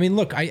 I agree. I mean,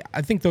 look, I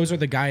think those are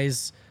the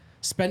guys.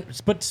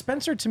 But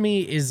Spencer to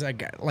me is a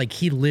guy, like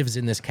he lives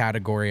in this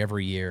category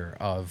every year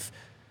of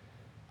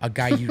a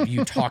guy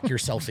you talk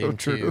yourself into,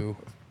 true.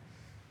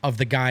 of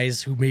the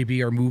guys who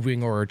maybe are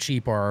moving or are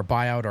cheap or are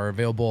buyout or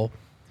available.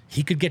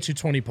 He could get you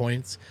 20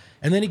 points,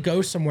 and then he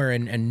goes somewhere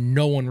and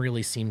no one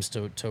really seems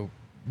to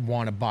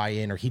want to buy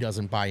in, or he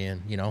doesn't buy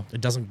in.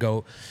 It doesn't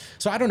go.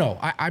 So I don't know.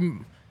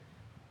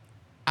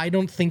 I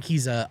don't think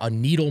he's a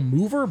needle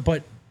mover,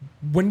 but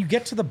when you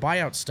get to the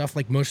buyout stuff,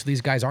 like most of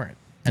these guys aren't.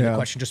 And Yeah. the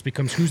question just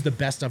becomes who's the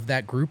best of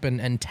that group,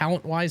 and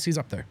talent-wise, he's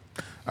up there.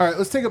 All right,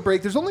 let's take a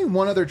break. There's only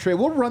one other trade.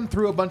 We'll run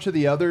through a bunch of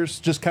the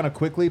others just kind of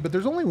quickly, but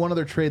there's only one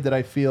other trade that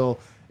I feel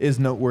is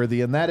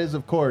noteworthy, and that is,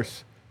 of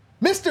course,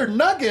 Mr.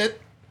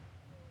 Nugget.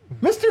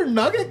 Mr.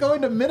 Nugget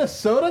going to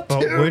Minnesota, But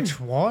too. which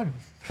one?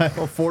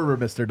 Well, former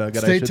Mr.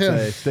 Nugget, I Stay should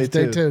tuned. say.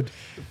 Stay tuned.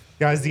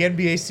 Guys, the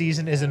NBA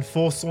season is in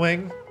full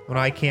swing. when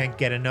I can't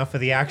get enough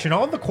of the action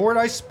on the court.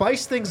 I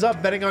spice things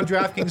up betting on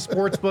DraftKings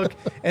Sportsbook,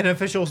 an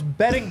official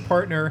betting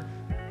partner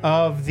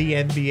of the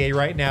NBA.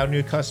 Right now,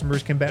 new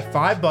customers can bet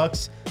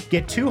 $5,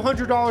 get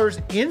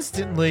 $200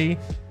 instantly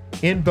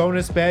in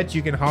bonus bets.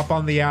 You can hop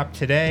on the app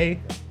today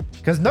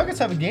because Nuggets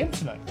have a game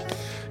tonight.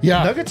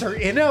 Yeah. Nuggets are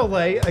in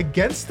LA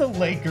against the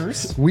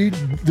Lakers.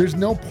 There's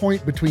no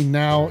point between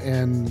now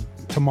and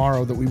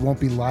tomorrow that we won't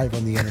be live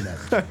on the internet.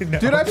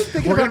 Dude, I've been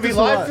thinking We're about going to be this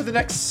a live lot. for the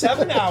next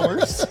 7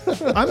 hours.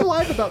 I'm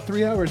live about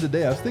 3 hours a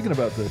day. I was thinking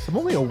about this. I'm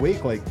only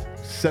awake like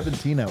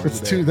 17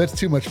 hours a day. That's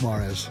too much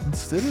Mahrez.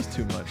 It is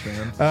too much,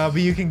 man. But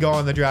you can go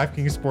on the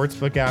DraftKings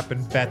Sportsbook app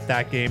and bet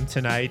that game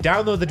tonight.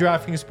 Download the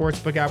DraftKings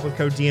Sportsbook app with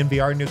code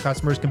DNVR. New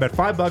customers can bet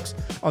 $5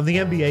 on the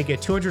NBA. Get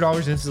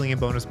 $200 instantly in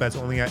bonus bets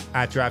only at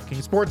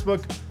DraftKings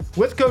Sportsbook.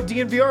 With code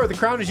DNVR, the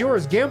crown is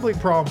yours. Gambling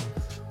problem?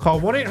 Call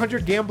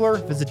 1-800-GAMBLER.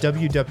 Visit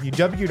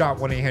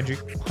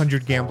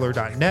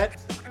www.1800gambler.net.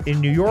 In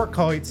New York,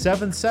 call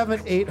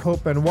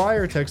 877-8-HOPE-NY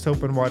or text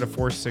HOPE-NY to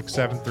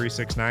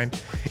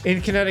 467-369.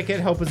 In Connecticut,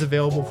 help is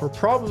available for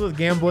problems with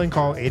gambling.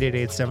 Call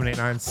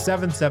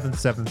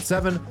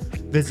 888-789-7777.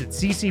 Visit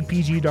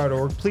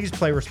ccpg.org. Please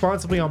play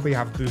responsibly on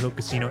behalf of Blue Hill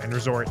Casino and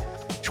Resort.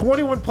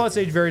 21 plus,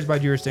 age varies by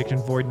jurisdiction.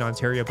 Void in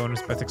Ontario.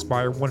 Bonus bets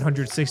expire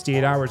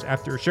 168 hours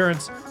after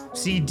assurance.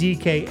 See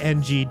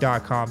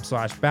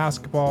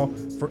dkng.com/basketball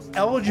for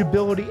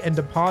eligibility and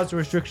deposit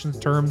restrictions,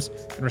 terms,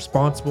 and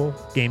responsible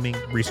gaming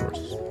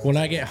resources. When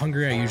I get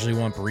hungry, I usually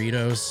want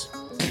burritos.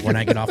 When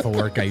I get off of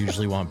work, I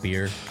usually want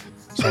beer.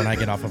 So when I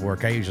get off of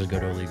work, I usually go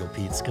to Illegal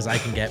Pete's because I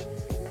can get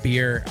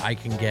beer, I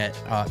can get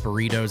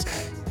burritos,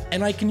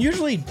 and I can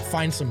usually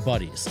find some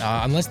buddies.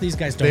 Unless these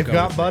guys don't They've go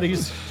got with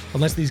buddies. me.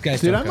 Unless these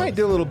guys Dude, don't I go might with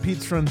do a little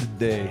Pete's run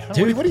today.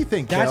 Dude, What do you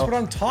think, That's Cal? what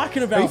I'm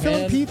talking about, Are you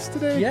feeling man. Pete's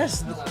today?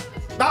 Yes.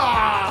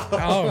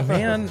 Oh,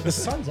 man. The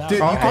sun's out.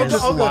 Dude, I'll- you I'll can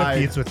just go to lie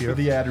Pete's with you. for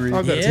the ad read.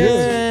 I'll go to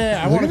Yeah,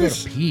 I Look want to at go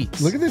this- to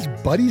Pete's. Look at this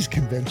buddies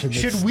convention.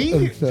 Should that's we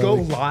unfurling. go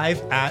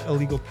live at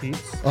Illegal Pete's?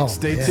 Oh,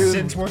 Stay yeah. tuned.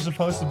 Since we're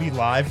supposed to be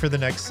live for the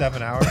next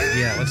 7 hours.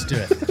 Yeah, let's do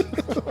it.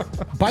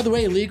 By the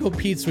way, Illegal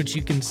Pete's, which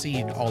you can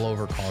see all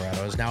over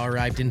Colorado, has now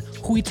arrived in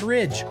Wheat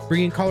Ridge,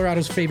 bringing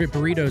Colorado's favorite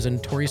burritos and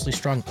notoriously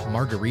strong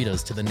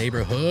margaritas to the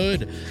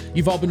neighborhood.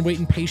 You've all been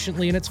waiting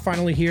patiently, and it's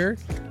finally here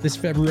this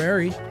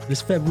February.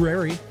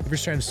 Ever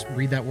trying to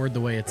read that word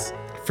the way it's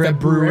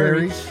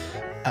February.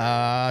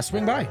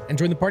 Swing by and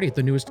join the party at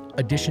the newest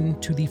addition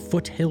to the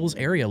Foothills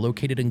area,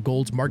 located in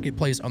Gold's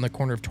Marketplace on the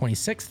corner of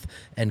 26th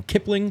and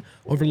Kipling,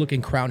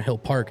 overlooking Crown Hill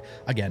Park.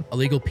 Again,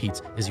 Illegal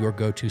Pete's is your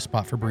go-to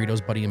spot for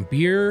burritos, buddy, and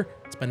beer.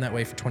 It's been that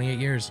way for 28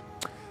 years.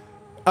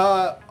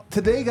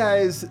 Today,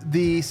 guys,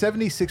 the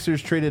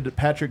 76ers traded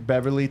Patrick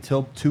Beverley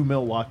to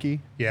Milwaukee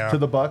to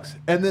the Bucks.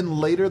 And then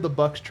later the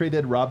Bucks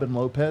traded Robin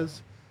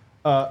Lopez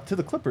to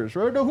the Clippers.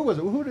 Or no, who was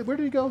it? Where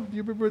did he go? Do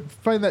you remember?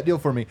 Find that deal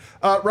for me.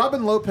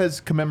 Robin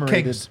Lopez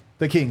commemorated Kings.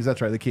 The Kings.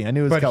 That's right, the King. I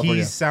knew it was But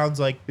California. he sounds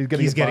like He's he's,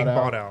 gonna get getting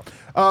bought bought out.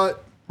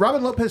 out.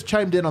 Robin Lopez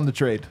chimed in on the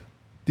trade.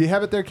 Do you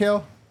have it there,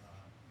 Kale?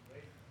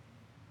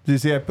 Did you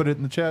see I put it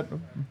in the chat?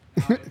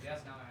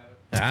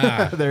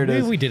 There it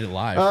is. We did it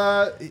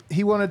live.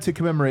 He wanted to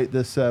commemorate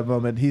this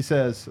moment. He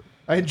says,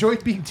 I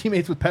enjoyed being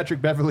teammates with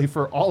Patrick Beverley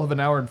for all of an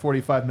hour and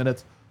 45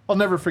 minutes. I'll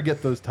never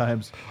forget those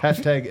times.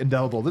 Hashtag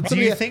indelible. Then Do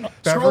somebody- you think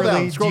scroll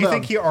Beverly? down, scroll do you down.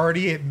 think he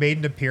already made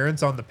an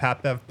appearance on the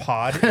Pat Bev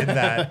pod in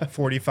that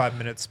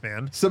 45-minute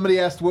span? Somebody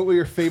asked, what were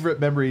your favorite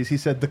memories? He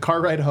said, the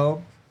car ride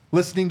home,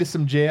 listening to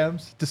some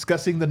jams,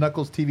 discussing the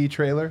Knuckles TV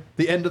trailer,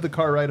 the end of the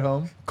car ride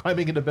home,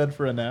 climbing into bed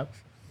for a nap.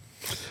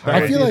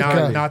 I feel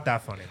like not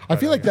that funny. I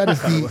feel like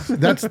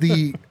that's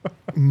the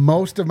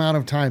most amount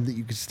of time that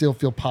you could still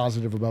feel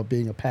positive about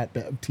being a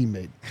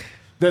teammate.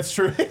 That's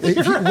true.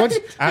 Once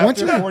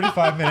After you-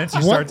 45 minutes,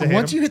 you start to hate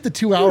once him. you hit the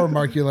 2 hour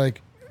mark, you're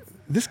like,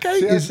 this guy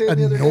is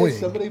annoying.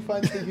 somebody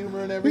finds the humor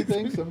in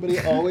everything. Somebody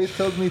always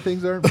tells me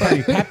things aren't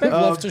funny. Pat Bev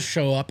loves to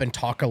show up and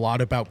talk a lot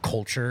about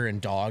culture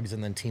and dogs,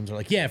 and then teams are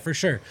like, yeah, for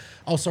sure.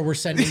 Also, we're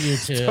sending you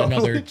to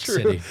another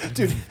city.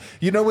 Dude,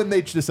 you know when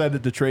they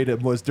decided to trade him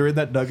was during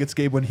that Nuggets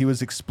game when he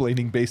was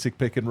explaining basic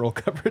pick and roll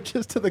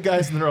coverages to the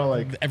guys, and they're all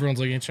like, Everyone's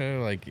looking at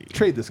you like,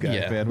 trade this guy,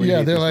 Yeah. man. We Yeah,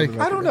 need they're this like- for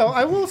the I don't know.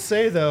 I will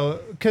say though,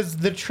 because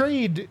the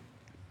trade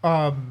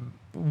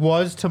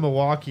was to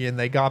Milwaukee and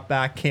they got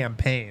back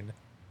Campaign.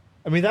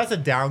 I mean, that's a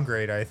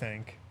downgrade, I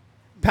think.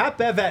 Pat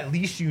Bev, at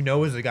least you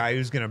know, is a guy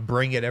who's going to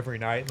bring it every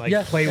night, like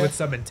Yeah, play yeah. with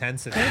some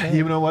intensity.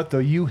 You know what though?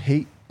 You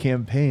hate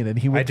Campaign, and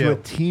he went I to a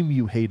do. team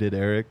you hated,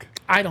 Eric.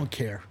 I don't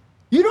care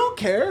You don't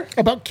care.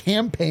 about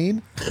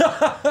campaign.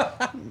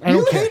 I You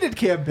don't care. hated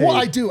Campaign. Well,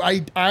 I do.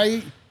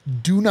 I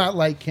do not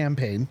like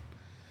campaign.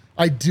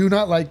 I do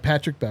not like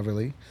Patrick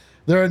Beverley.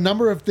 There are a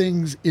number of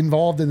things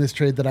involved in this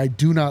trade that I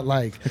do not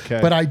like, Okay.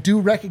 but I do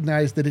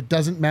recognize that it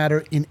doesn't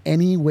matter in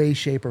any way,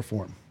 shape, or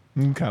form.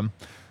 Okay.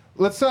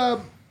 Let's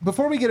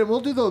before we get in, we'll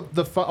do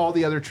all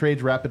the other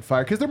trades rapid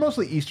fire because they're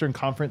mostly Eastern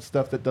Conference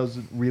stuff that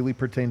doesn't really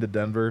pertain to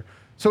Denver.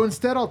 So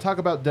instead, I'll talk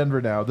about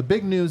Denver now. The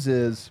big news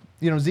is,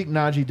 Zeke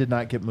Naji did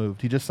not get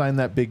moved. He just signed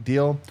that big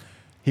deal.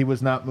 He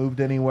was not moved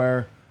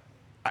anywhere.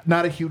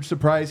 not a huge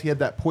surprise. He had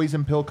that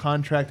poison pill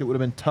contract. It would have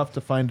been tough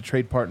to find a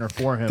trade partner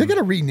for him. They got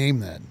to rename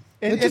that.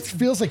 It just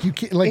feels like you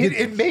can't. Like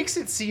it makes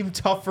it seem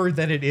tougher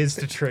than it is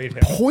to trade him.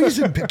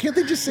 poison. Can't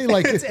they just say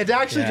like? It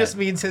actually just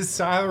means his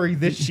salary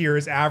this year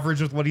is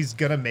average with what he's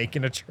gonna make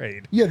in a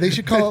trade. Yeah, they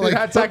should call it like.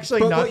 That's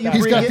actually not what you that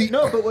bring got in, the-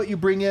 no, but what you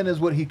bring in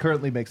is what he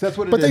currently makes. That's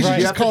what it But is. they should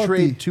You just have call to it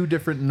trade the- two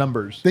different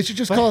numbers. They should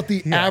just call it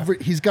the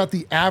average. He's got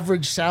the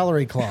average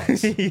salary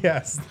clause.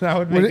 Yes, that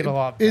would make it a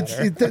lot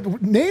better.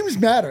 Names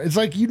matter. It's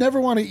like you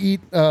never want to eat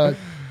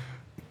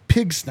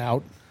pig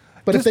snout,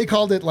 but if they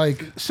called it like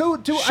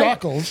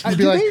Shockles, you'd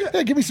be like,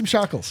 hey, give me some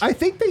Shockles. I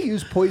think they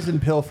use poison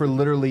pill for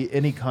literally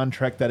any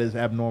contract that is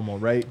abnormal,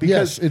 right?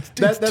 Because Yes,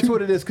 that's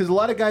what it is. Because a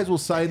lot of guys will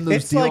sign those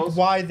It's deals. like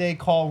why they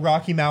call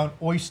Rocky Mountain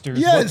oysters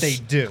Yes. what they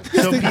do.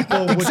 So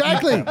people would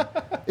exactly, eat them.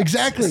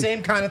 exactly.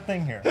 Same kind of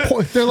thing here.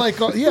 They're like,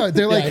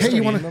 they're like, hey,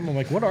 you want to? I'm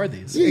like, what are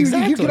these? You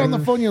get on the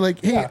phone. You're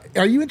like, hey,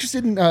 are you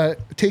interested in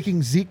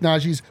taking Zeke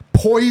Najee's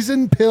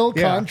poison pill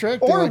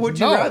contract? They're Or like, would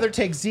you "No." rather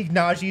take Zeke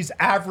Najee's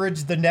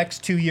average the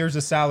next 2 years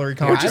of salary I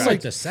contract?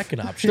 like the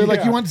second option. They're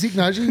like, you want Zeke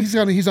Najee?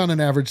 He's on an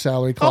average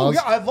salary Oh clause.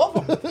 yeah, I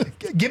love him.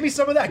 Give me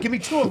some of that. Give me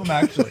 2 of them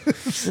actually.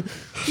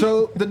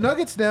 So the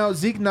Nuggets now,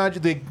 Zeke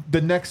Naji,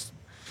 the next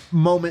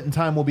moment in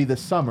time will be the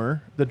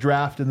summer, the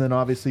draft, and then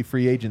obviously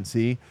free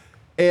agency.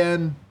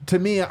 And to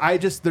me,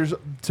 there's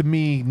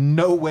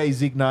no way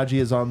Zeke Naji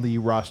is on the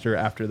roster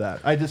after that.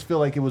 I just feel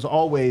like it was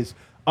always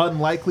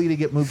unlikely to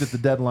get moved at the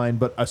deadline,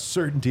 but a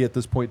certainty at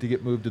this point to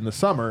get moved in the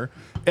summer.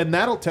 And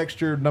that'll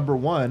texture number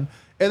one.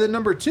 And then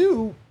number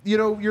two,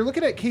 you're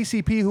looking at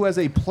KCP, who has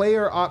a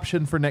player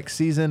option for next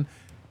season.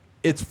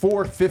 It's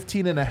for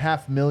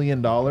 $15.5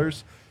 million.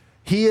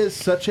 He is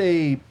such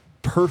a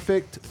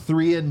perfect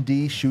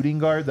 3-and-D shooting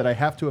guard that I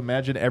have to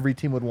imagine every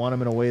team would want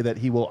him in a way that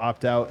he will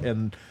opt out.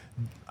 And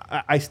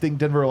I think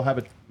Denver will have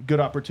a good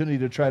opportunity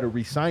to try to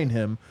re-sign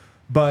him.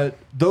 But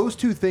those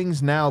two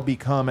things now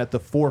become at the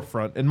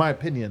forefront, in my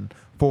opinion,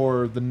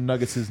 for the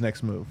Nuggets'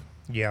 next move.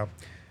 Yeah.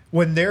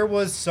 When there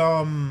was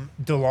some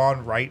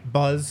DeLon Wright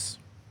buzz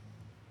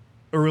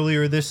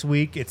earlier this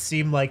week, it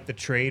seemed like the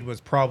trade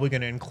was probably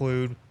going to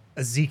include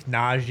a Zeke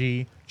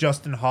Naji,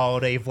 Justin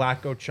Holiday,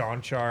 Vlatko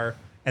Čančar,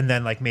 and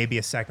then like maybe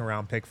a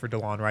second-round pick for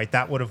DeLon Wright.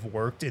 That would have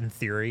worked in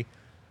theory.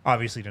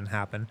 Obviously didn't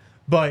happen.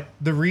 But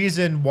the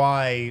reason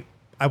why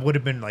I would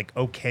have been like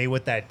okay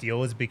with that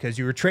deal is because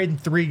you were trading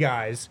 3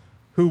 guys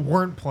who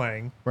weren't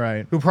playing,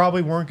 Right. who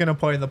probably weren't going to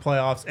play in the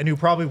playoffs, and who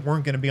probably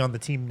weren't going to be on the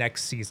team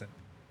next season.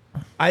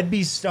 I'd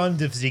be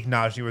stunned if Zeke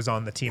Naji was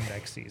on the team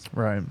next season.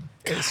 Right.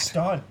 It's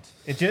stunned.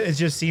 It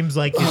just seems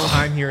like his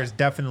time here is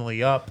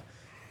definitely up,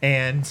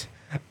 and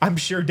I'm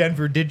sure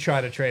Denver did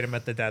try to trade him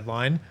at the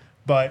deadline,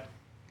 but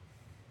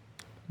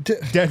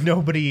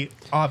nobody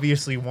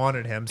obviously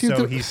wanted him,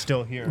 so he's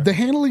still here. The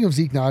handling of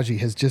Zeke Naji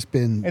has just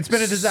been It's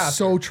been a disaster.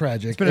 So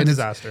tragic. It's been a And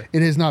disaster.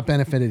 It has not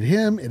benefited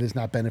him. It has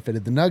not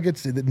benefited the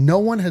Nuggets. No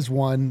one has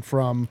won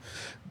from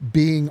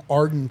being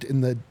ardent in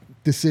the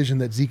decision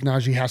that Zeke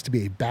Naji has to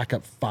be a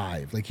backup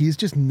 5. Like, he's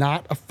just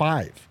not a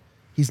 5.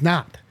 He's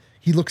not.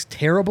 He looks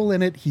terrible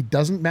in it. He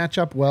doesn't match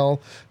up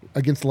well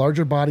against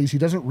larger bodies. He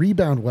doesn't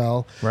rebound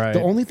well. Right.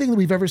 The only thing that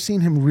we've ever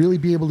seen him really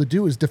be able to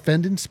do is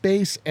defend in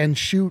space and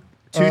shoot.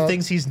 Two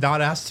things he's not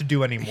asked to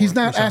do anymore. He's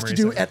not for some asked to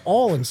do reason. at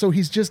all, and so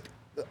he's just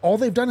all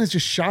they've done is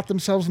just shot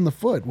themselves in the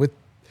foot with.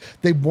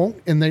 They won't,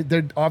 and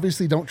they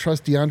obviously don't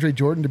trust DeAndre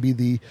Jordan to be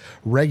the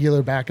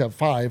regular backup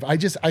 5.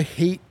 I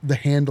hate the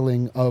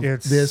handling of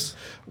this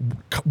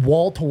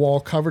wall to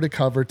wall, cover to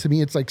cover. To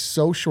me, it's like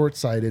so short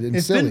sighted and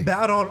It's silly. been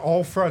bad on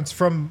all fronts,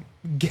 from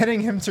getting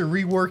him to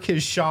rework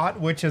his shot,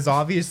 which has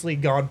obviously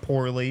gone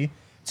poorly,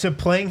 to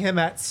playing him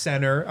at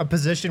center, a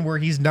position where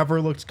he's never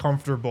looked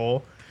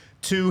comfortable,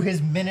 to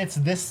his minutes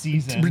this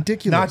season. It's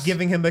ridiculous. Not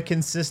giving him a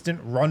consistent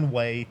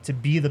runway to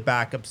be the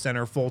backup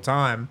center full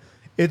time.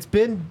 It's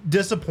been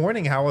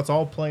disappointing how it's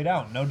all played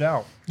out, no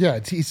doubt. Yeah,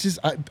 it's just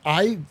I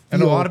And a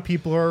feel- lot of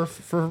people are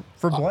for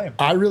blame.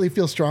 I really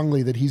feel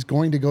strongly that he's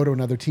going to go to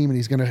another team and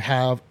he's going to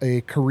have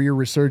a career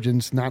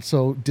resurgence, not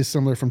so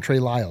dissimilar from Trey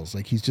Lyles.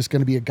 Like, he's just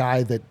going to be a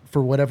guy that,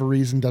 for whatever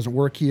reason, doesn't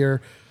work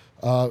here.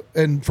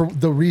 And for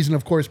the reason,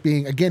 of course,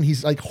 being, again,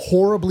 he's like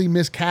horribly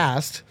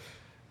miscast.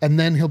 And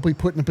then he'll be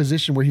put in a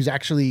position where he's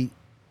actually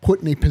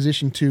put in a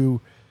position to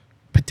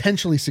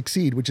potentially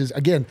succeed, which is,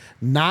 again,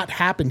 not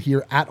happened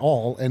here at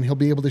all. And he'll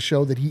be able to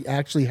show that he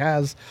actually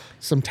has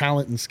some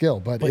talent and skill.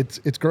 But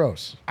it's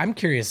gross. I'm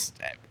curious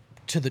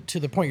to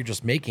the point you're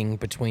just making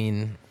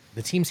between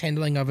the team's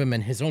handling of him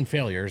and his own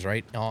failures,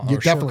 right? Or Yeah,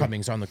 definitely.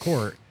 shortcomings on the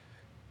court.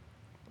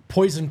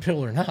 Poison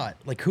pill or not,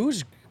 like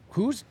who's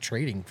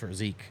trading for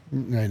Zeke?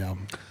 I know.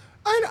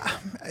 He not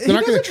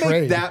gonna doesn't make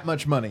trade. that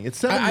much money.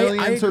 It's $7 I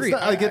million, so it's agree.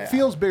 not, like, it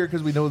feels bigger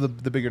because we know the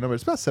bigger number.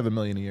 It's about $7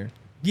 million a year.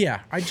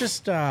 Yeah, I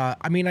just, I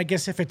mean, I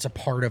guess if it's a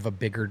part of a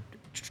bigger,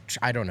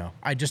 I don't know.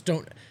 I just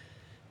don't.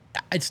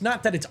 It's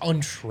not that it's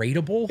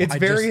untradeable. It's I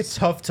very just-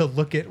 tough to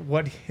look at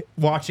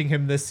watching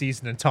him this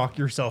season and talk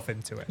yourself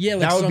into it. Yeah,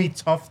 like that would some- be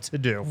tough to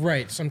do.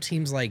 right. Some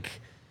teams like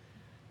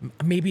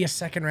maybe a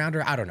second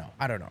rounder. I don't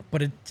know.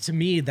 But to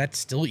me, that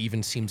still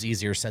even seems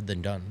easier said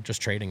than done.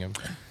 Just trading him.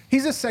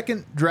 He's a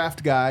second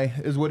draft guy,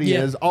 is what he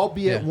Yeah. is.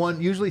 Albeit Yeah.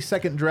 usually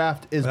second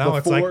draft is Now before.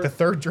 it's like the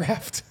third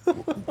draft.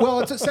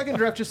 Well, it's a second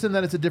draft just in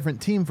that it's a different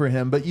team for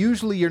him. But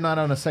usually you're not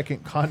on a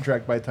second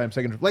contract by the time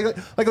second draft.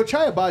 Like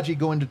Ochai Agbaji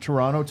going to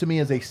Toronto to me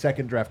is a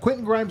second draft.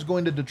 Quentin Grimes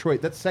going to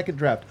Detroit, that's second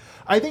draft.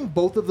 I think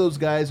both of those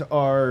guys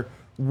are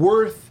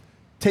worth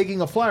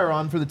taking a flyer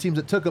on for the teams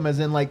that took them, as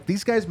in, like,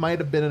 these guys might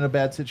have been in a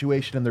bad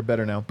situation and they're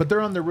better now, but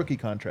they're on their rookie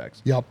contracts.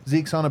 Yep.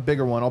 Zeke's on a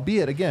bigger one,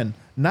 albeit, again,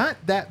 not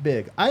that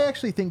big. I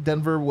actually think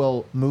Denver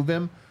will move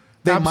him.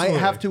 They Absolutely. might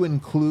have to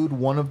include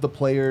one of the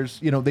players.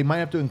 You know, they might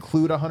have to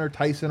include a Hunter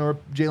Tyson or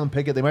Jalen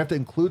Pickett. They might have to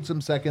include some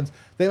seconds.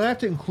 They might have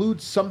to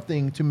include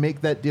something to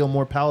make that deal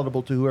more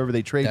palatable to whoever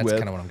they trade That's with.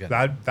 kind of what I'm getting.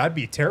 at. That'd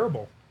be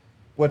terrible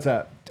What's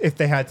that? if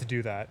they had to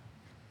do that.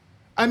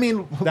 I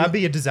mean, That'd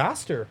be a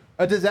disaster.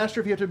 a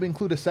disaster if you have to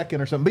include a second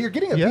or something. But you're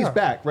getting a Yeah. piece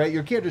back, right?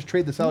 You can't just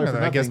trade the salary for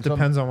nothing. I guess So-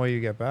 depends on what you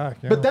get back.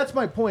 Yeah. But that's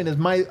my point.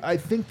 I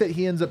think that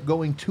he ends up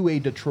going to a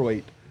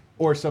Detroit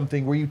or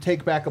something where you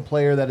take back a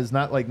player that is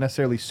not like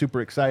necessarily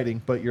super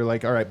exciting, but you're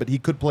like, all right, but he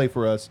could play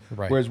for us.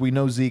 Right. Whereas we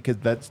know Zeke,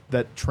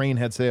 that train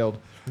had sailed.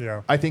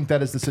 Yeah. I think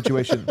that is the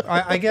situation.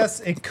 I guess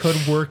it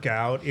could work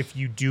out if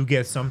you do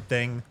get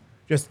something,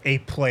 just a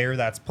player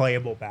that's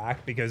playable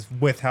back, because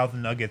with how the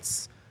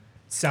Nuggets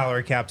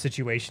salary cap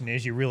situation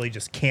is, you really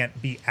just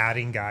can't be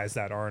adding guys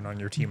that aren't on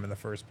your team in the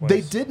first place. They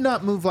did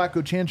not move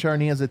Vlatko Cancar,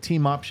 and he has a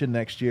team option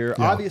next year.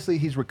 Yeah. Obviously,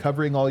 he's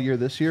recovering all year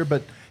this year,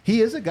 but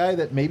he is a guy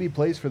that maybe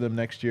plays for them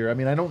next year. I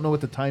mean, I don't know what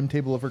the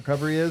timetable of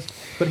recovery is,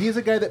 but he is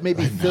a guy that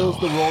maybe fills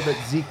the role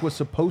that Zeke was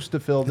supposed to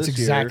fill That's this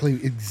exactly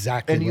year.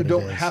 And you what it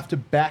don't is. have to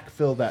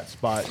backfill that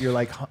spot. You're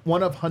like,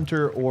 one of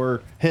Hunter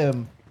or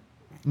him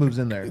moves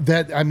in there.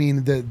 That, I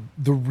mean, the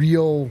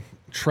real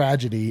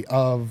tragedy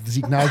of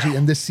Zeke Naji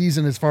in this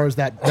season, as far as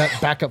that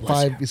backup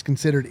five is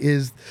considered,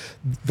 is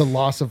the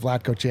loss of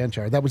Vlatko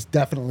Cancar. That was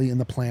definitely in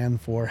the plan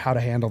for how to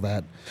handle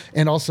that.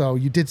 And also,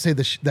 you did say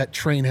that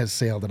train has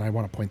sailed, and I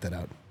want to point that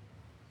out.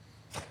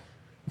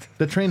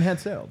 The train had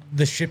sailed.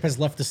 The ship has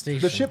left the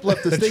station. The ship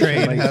left the, The station.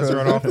 train Mike, has so-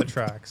 run off the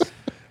tracks.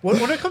 When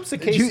it comes to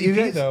KCP, you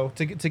guys- though,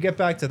 to get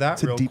back to that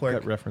It's a real deep quick,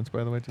 cut reference,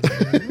 by the way.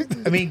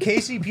 I mean,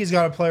 KCP's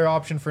got a player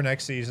option for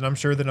next season. I'm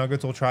sure the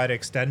Nuggets will try to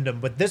extend him,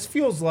 but this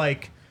feels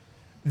like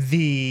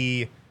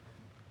there's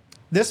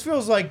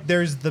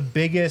the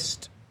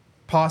biggest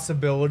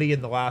possibility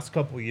in the last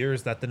couple of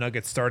years that the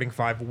Nuggets starting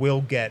five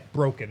will get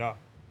broken up.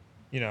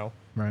 You know,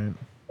 Right.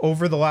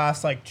 over the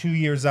last 2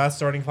 years, that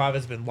starting five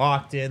has been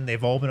locked in.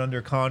 They've all been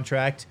under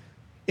contract.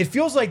 It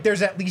feels like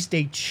there's at least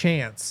a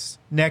chance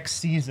next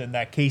season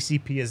that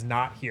KCP is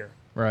not here.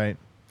 Right.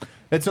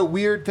 It's a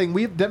weird thing.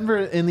 Denver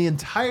in the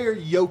entire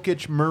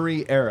Jokic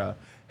Murray era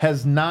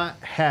has not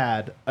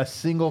had a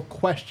single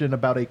question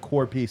about a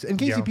core piece. And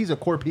KCP's a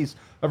core piece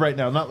of right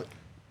now, not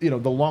the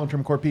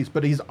long-term core piece,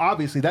 but he's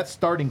obviously that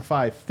starting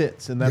five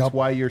fits, and that's Yep.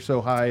 why you're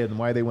so high and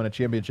why they win a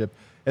championship.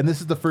 And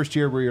this is the first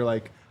year where you're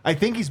like, I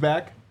think he's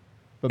back,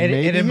 but And,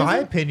 maybe and in he my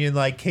isn't. opinion,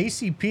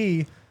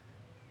 KCP,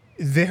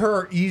 there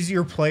are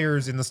easier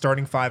players in the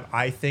starting five,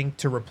 I think,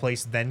 to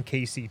replace than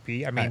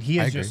KCP. I mean, he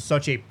I is agree. just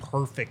such a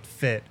perfect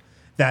fit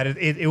that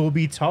it will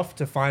be tough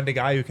to find a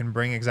guy who can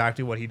bring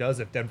exactly what he does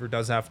if Denver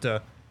does have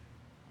to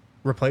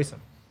replace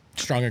him.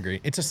 Strong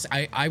agree.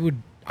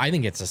 I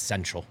think it's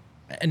essential.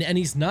 And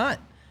he's not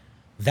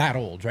that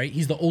old, right?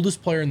 He's the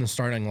oldest player in the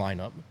starting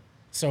lineup.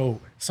 So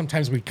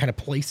sometimes we kind of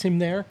place him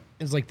there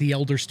as like the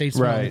elder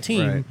statesman on the Right,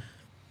 team. right.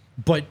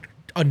 But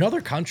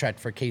another contract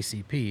for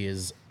KCP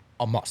is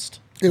a must.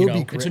 It You would be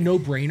know, it's a great.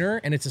 no-brainer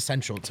and it's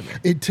essential to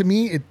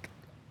me.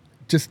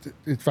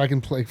 If I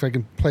can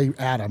play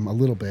Adam a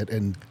little bit,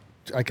 and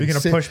I can You're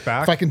gonna push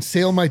back? If I can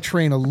sail my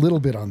train a little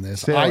bit on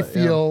this, Sail I it,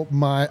 feel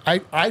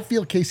I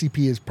feel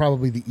KCP is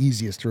probably the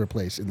easiest to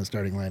replace in the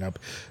starting lineup.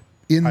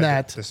 In I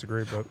that,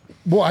 disagree, but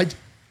well,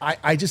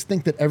 I just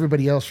think that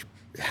everybody else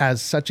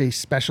has such a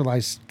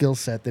specialized skill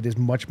set that is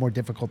much more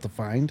difficult to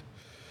find.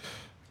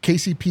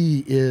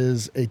 KCP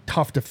is a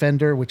tough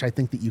defender, which I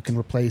think that you can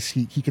replace.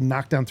 He can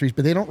knock down threes,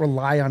 but they don't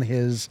rely on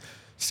his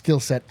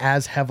skill set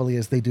as heavily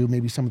as they do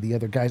maybe some of the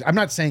other guys. I'm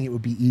not saying it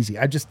would be easy.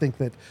 I just think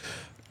that,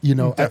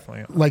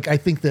 Definitely. I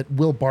think that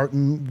Will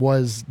Barton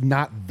was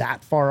not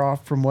that far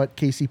off from what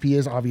KCP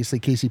is. Obviously,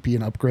 KCP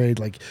an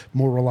upgrade,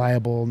 more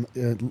reliable,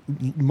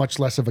 much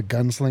less of a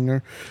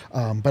gunslinger.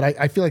 But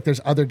I feel like there's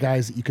other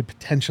guys that you could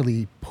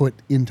potentially put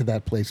into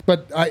that place.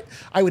 But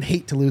I would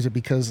hate to lose it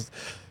because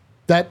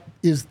that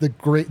is the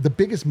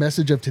biggest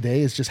message of today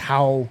is just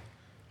how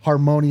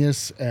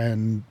harmonious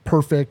and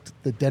perfect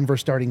the Denver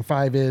starting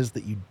five is,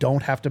 that you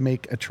don't have to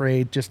make a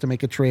trade just to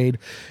make a trade.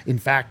 In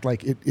fact,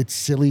 it's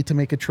silly to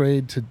make a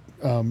trade to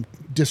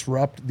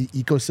disrupt the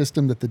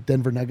ecosystem that the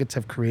Denver Nuggets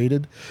have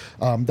created.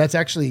 That's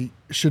actually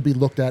should be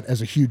looked at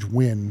as a huge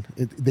win.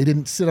 They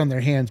didn't sit on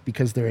their hands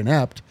because they're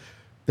inept.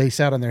 They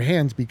sat on their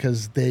hands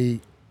because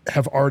they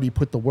have already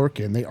put the work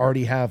in. They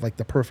already have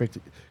the perfect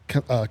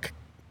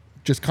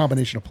just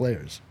combination of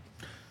players.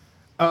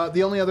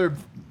 The only other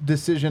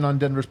decision on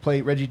Denver's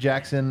plate. Reggie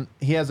Jackson,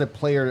 he has a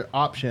player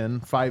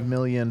option, $5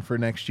 million for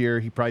next year.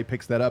 He probably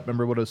picks that up.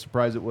 Remember what a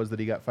surprise it was that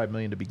he got $5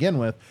 million to begin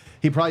with.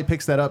 He probably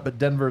picks that up, but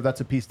Denver,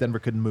 that's a piece Denver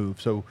couldn't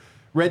move. So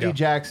Reggie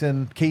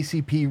Jackson,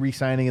 KCP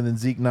re-signing, and then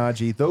Zeke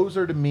Naji. Those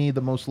are to me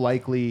the most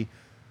likely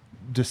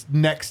just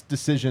next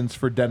decisions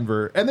for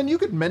Denver. And then you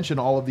could mention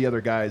all of the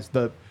other guys,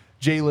 the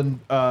Jalen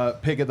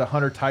Pickett, the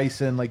Hunter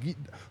Tyson. Like,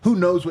 who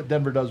knows what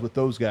Denver does with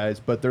those guys,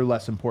 but they're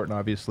less important,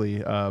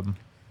 obviously,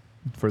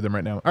 for them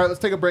right now. All right, let's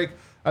take a break.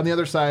 On the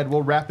other side,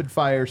 we'll rapid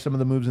fire some of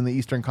the moves in the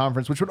Eastern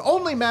Conference, which would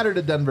only matter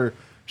to Denver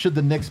should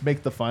the Knicks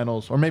make the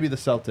finals, or maybe the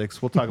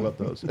Celtics. We'll talk about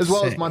those, as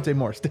well as Monte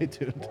Moore. Stay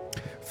tuned.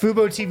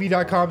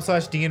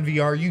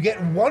 FuboTV.com/DNVR. You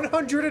get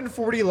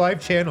 140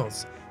 live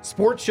channels,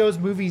 sports shows,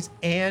 movies,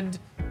 and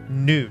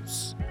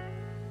news.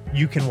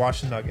 You can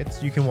watch the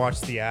Nuggets. You can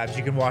watch the Avs.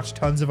 You can watch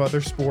tons of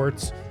other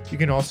sports. You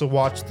can also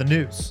watch the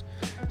news.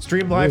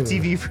 Stream live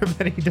TV from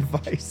any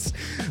device.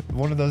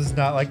 One of those is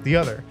not like the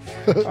other.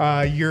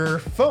 Your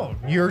phone,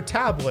 your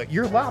tablet,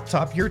 your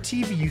laptop, your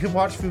TV. You can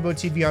watch Fubo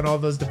TV on all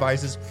those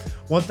devices.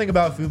 One thing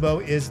about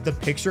Fubo is the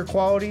picture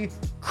quality,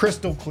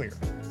 crystal clear.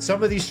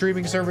 Some of these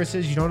streaming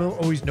services, you don't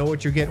always know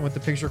what you're getting with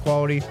the picture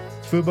quality.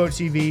 Fubo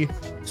TV,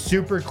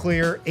 super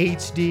clear,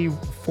 HD,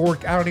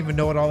 4K. I don't even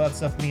know what all that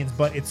stuff means,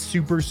 but it's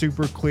super,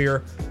 super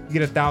clear. You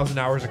get 1,000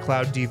 hours of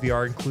cloud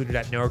DVR included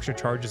at no extra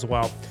charge as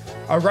well.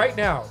 Right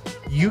now,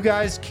 you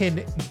guys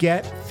can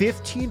get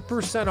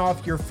 15%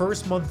 off your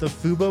first month of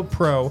Fubo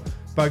Pro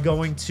by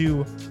going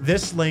to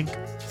this link,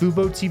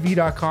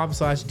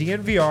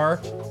 FuboTV.com/DNVR,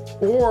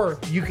 or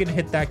you can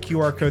hit that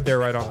QR code there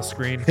right on the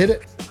screen. Hit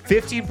it.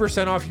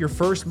 15% off your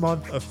first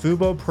month of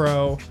Fubo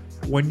Pro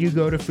when you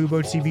go to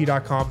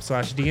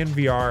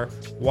FuboTV.com/DNVR.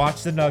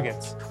 Watch the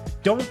Nuggets.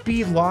 Don't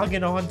be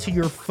logging on to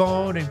your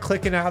phone and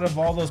clicking out of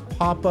all those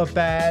pop-up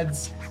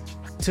ads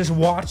to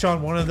watch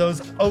on one of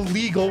those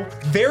illegal,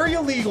 very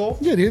illegal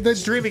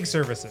streaming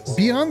services.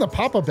 Beyond the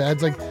pop-up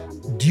ads, like,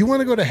 do you want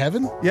to go to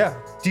heaven? Yeah.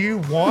 Do you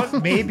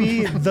want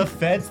maybe the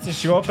feds to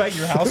show up at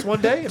your house one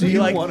day and be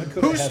like,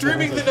 who's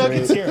streaming the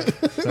Nuggets here?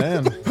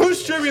 Man.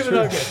 Who's streaming the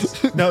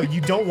Nuggets? No,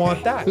 you don't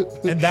want that.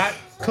 And that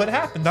could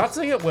happen. Not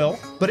saying it will,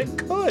 but it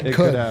could. It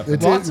could happen.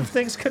 Lots of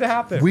things could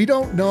happen. We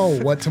don't know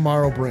what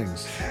tomorrow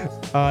brings.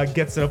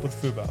 Gets it up with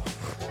Fubo.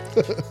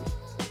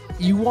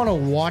 You want to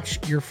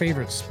watch your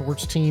favorite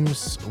sports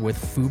teams with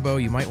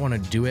Fubo, you might want to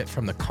do it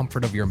from the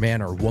comfort of your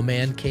man or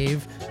woman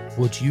cave,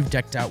 which you've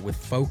decked out with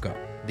Foco,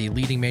 the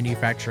leading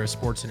manufacturer of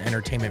sports and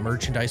entertainment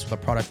merchandise with a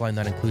product line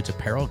that includes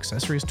apparel,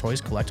 accessories,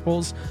 toys,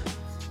 collectibles,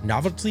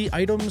 novelty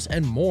items,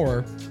 and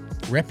more.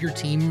 Rep your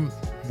team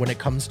when it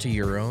comes to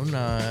your own,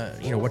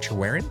 what you're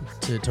wearing,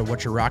 to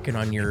what you're rocking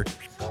on your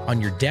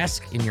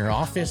desk, in your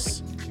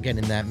office, again,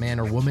 in that man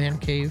or woman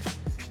cave.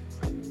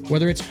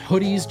 Whether it's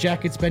hoodies,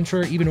 jackets,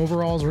 benchwear, even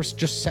overalls, or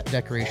just set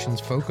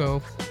decorations,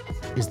 Foco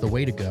is the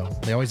way to go.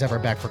 They always have our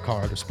back for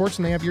Colorado sports,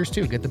 and they have yours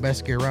too. Get the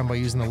best gear around by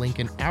using the link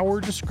in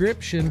our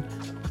description.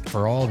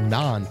 For all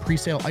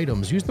non-presale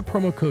items, use the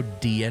promo code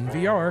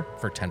DNVR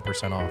for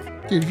 10% off.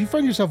 Dude, if you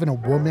find yourself in a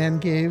woman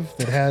cave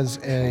that has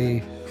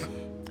a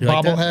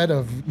like bobblehead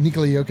of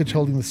Nikola Jokic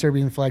holding the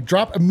Serbian flag,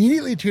 drop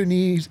immediately to your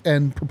knees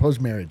and propose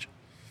marriage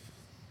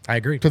I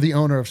agree. to the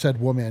owner of said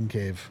woman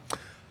cave.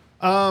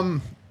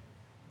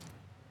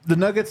 The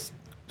Nuggets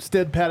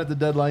stood pat at the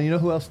deadline. You know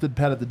who else stood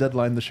pat at the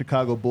deadline? The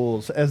Chicago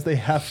Bulls, as they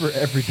have for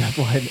every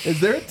deadline. Is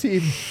there a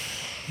team?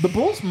 The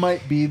Bulls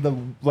might be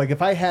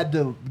if I had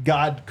to,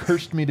 God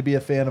cursed me to be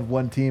a fan of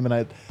one team,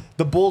 and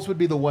the Bulls would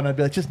be the one I'd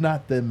be like, just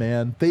not them,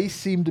 man. They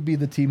seem to be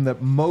the team that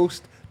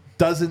most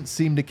doesn't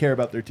seem to care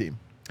about their team.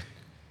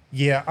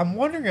 Yeah, I'm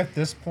wondering at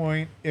this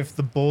point if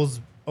the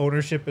Bulls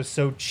ownership is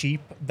so cheap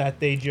that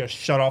they just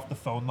shut off the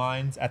phone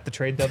lines at the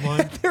trade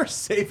deadline. They're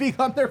saving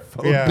on their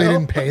phone. Yeah. They bill.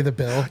 didn't pay the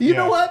bill. You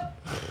know what?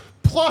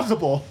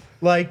 Plausible.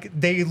 Like,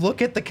 they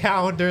look at the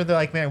calendar, they're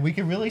like, man, we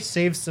can really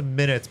save some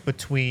minutes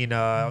between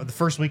the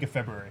first week of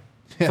February.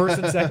 First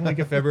and second week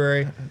of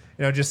February.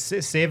 Just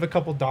save a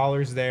couple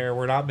dollars there.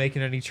 We're not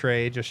making any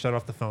trade. Just shut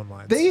off the phone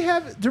lines.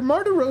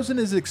 DeMar DeRozan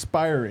is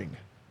expiring.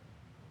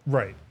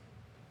 Right.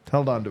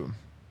 Held on to him.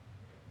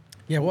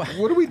 Yeah, What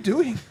are we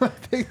doing? Well,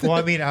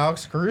 I mean,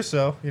 Alex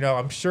Caruso,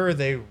 I'm sure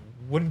they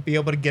wouldn't be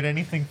able to get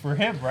anything for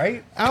him,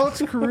 right?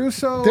 Alex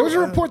Caruso. There was a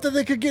report that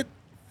they could get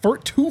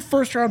 2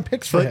 first-round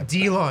picks for him. But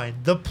D-line,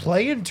 the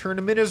play-in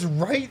tournament is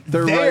right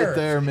there. They're right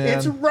there, man.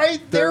 It's right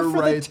there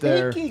for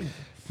the taking.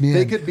 Man.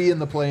 They could be in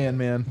the play-in,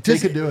 man. They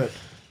could do it.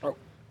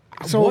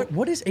 So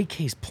what is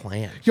AK's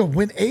plan?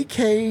 when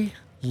AK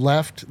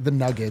left the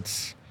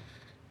Nuggets,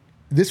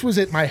 this was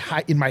at my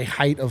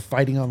height of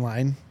fighting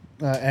online.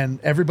 And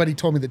everybody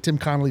told me that Tim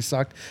Connolly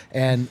sucked.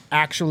 And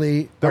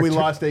actually, That we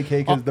lost AK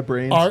because the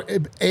brains.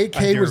 AK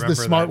do was the remember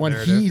smart that one.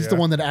 narrative, He's the yeah.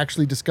 one that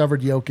actually discovered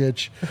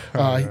Jokic.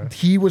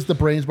 He was the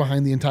brains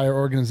behind the entire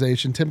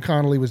organization. Tim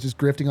Connolly was just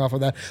grifting off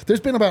of that. There's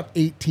been about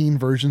 18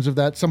 versions of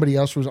that. Somebody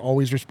else was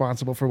always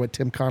responsible for what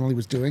Tim Connolly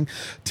was doing.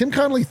 Tim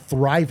Connolly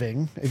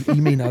thriving,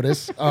 you may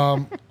notice.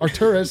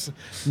 Arturas,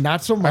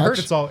 not so much. I heard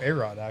it's all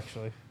A-Rod,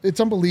 actually. It's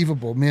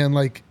unbelievable, man.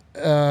 Like,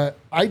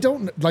 I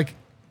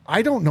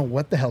don't know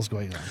what the hell's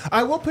going on.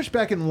 I will push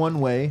back in one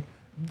way.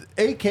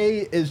 AK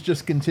is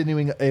just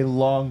continuing a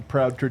long,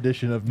 proud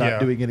tradition of not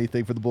doing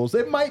anything for the Bulls.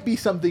 It might be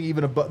something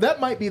even above.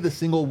 That might be the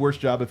single worst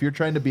job if you're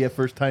trying to be a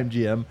first-time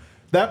GM.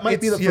 That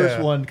might be the first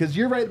one, because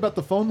you're right about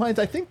the phone lines.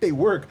 I think they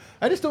work.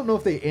 I just don't know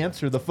if they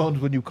answer the phones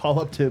when you call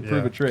up to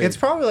approve a trade. It's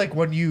probably like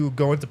when you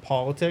go into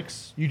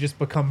politics, you just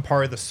become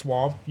part of the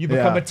swamp. You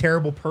become a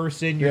terrible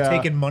person. You're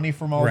taking money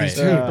from all these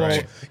people.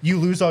 Right. You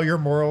lose all your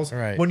morals.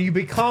 Right. When you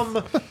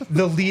become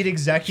the lead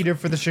executive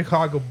for the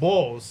Chicago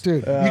Bulls,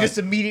 Dude. you just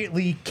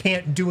immediately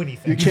can't do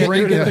anything.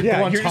 Drink it.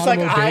 Yeah, you're just like,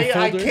 Guantanamo Bay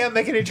I folder. can't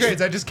make any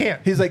trades. I just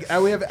can't. He's like,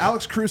 we have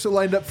Alex Caruso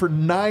lined up for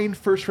 9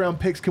 first-round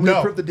picks. Can we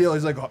No. approve the deal?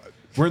 He's like, oh,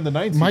 we're in the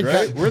 9th seed, My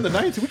right? God. We're in the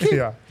 9th seed. We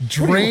can't.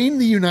 Drain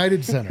the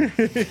United Center.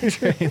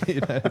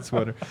 That's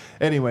what.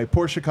 Anyway,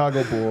 poor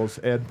Chicago Bulls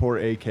and poor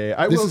AK.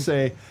 I This will is-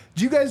 say,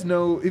 do you guys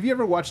know? Have you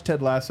ever watched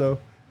Ted Lasso?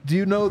 Do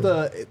you know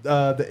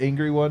the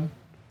angry one?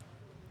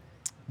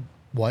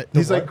 What?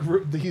 He's like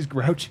he's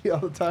grouchy all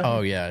the time.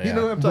 Oh, yeah, You yeah.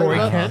 know what I'm talking Roy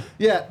about? Kent?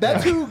 Yeah,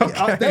 that's who.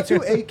 That's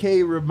who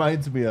AK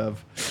reminds me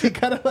of. He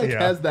kind of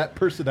has that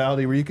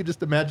personality where you could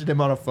just imagine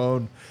him on a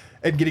phone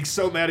and getting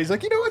so mad. He's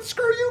like, you know what?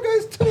 Screw you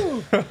guys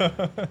too.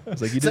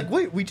 It's like, It's like,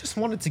 wait, we just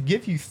wanted to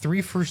give you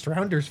 3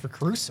 first-rounders for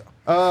Caruso.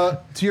 To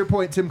your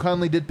point, Tim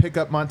Conley did pick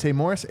up Monte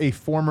Morris, a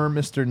former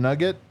Mr.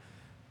 Nugget.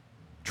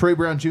 Troy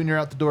Brown Jr.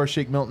 out the door,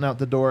 Shake Milton out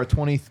the door, a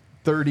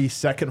 2030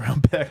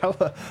 second-round pick.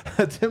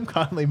 Tim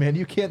Conley, man,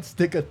 you can't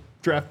stick a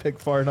draft pick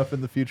far enough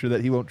in the future that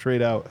he won't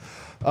trade out.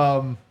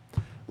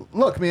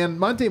 Look, man,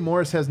 Monte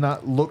Morris has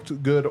not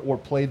looked good or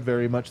played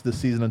very much this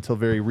season until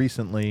very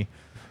recently.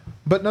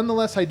 But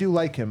nonetheless, I do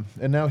like him,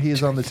 and now he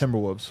is on the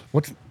Timberwolves.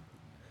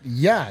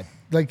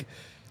 Like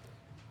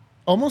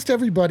almost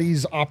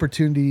everybody's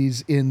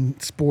opportunities in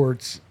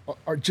sports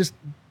are just,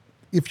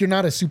 if you're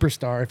not a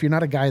superstar, if you're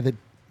not a guy that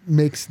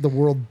makes the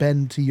world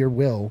bend to your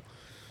will,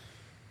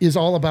 is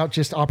all about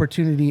just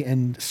opportunity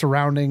and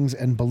surroundings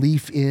and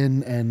belief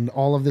in and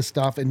all of this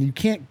stuff. And you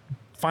can't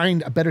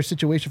find a better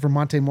situation for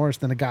Monte Morris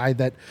than a guy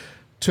that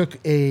took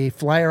a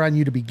flyer on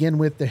you to begin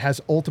with, that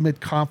has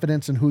ultimate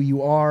confidence in who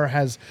you are,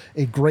 has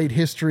a great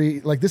history.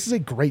 Like, this is a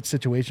great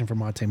situation for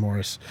Monte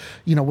Morris.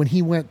 You know, when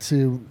he went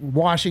to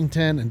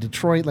Washington and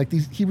Detroit, like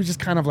he was just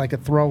kind of like a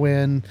throw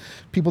in.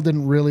 People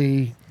didn't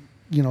really,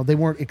 they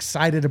weren't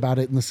excited about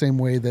it in the same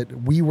way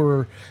that we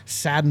were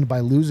saddened by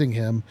losing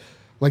him.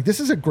 Like,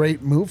 this is a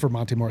great move for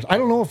Monte Morris. I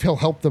don't know if he'll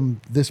help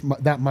them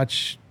that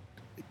much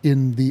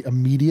in the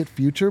immediate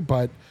future,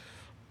 but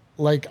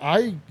like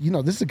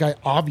this is a guy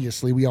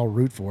obviously we all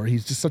root for.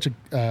 He's just such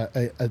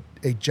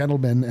a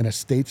gentleman and a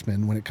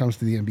statesman when it comes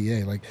to the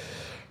NBA. Like,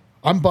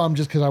 I'm bummed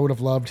just because I would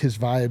have loved his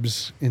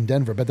vibes in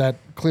Denver, but that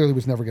clearly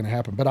was never going to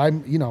happen. But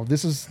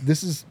this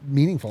is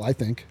meaningful, I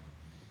think.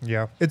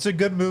 Yeah. It's a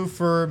good move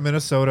for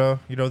Minnesota.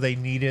 They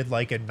needed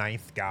like a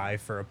 9th guy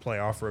for a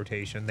playoff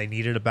rotation. They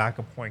needed a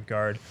backup point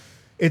guard.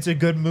 It's a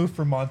good move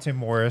for Monte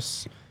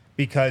Morris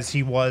because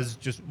he was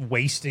just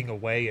wasting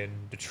away in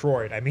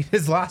Detroit. I mean,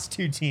 his last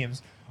 2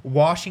 teams,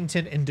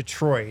 Washington and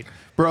Detroit,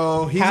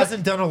 Bro, he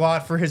hasn't done a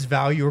lot for his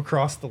value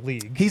across the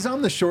league. He's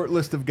on the short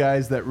list of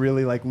guys that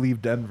really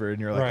leave Denver,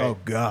 and you're like, Right. oh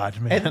God,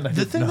 man. And I the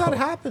didn't thing know. that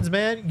happens,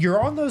 man, you're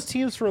on those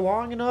teams for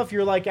long enough,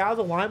 you're like out of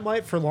the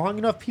limelight for long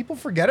enough, people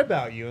forget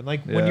about you. And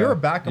like when Yeah. you're a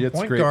backup Yeah, it's a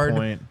point great guard,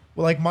 point.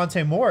 like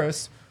Monte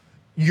Morris,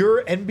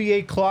 your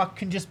NBA clock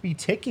can just be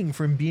ticking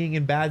from being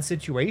in bad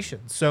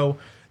situations. So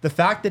the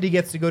fact that he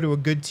gets to go to a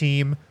good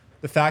team,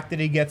 the fact that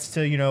he gets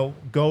to,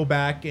 go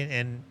back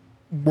and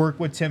work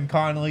with Tim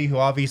Connolly, who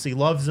obviously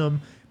loves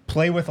him,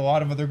 play with a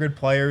lot of other good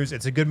players.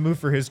 It's a good move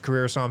for his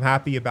career, so I'm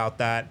happy about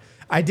that.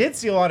 I did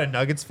see a lot of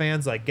Nuggets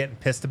fans getting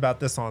pissed about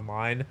this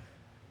online.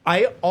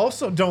 I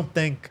also don't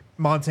think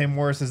Monte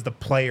Morris is the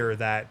player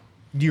that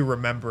you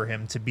remember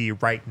him to be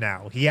right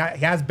now. He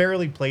has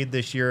barely played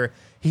this year.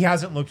 He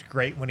hasn't looked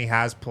great when he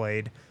has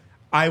played.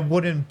 I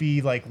wouldn't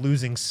be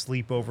losing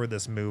sleep over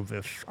this move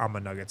if I'm a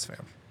Nuggets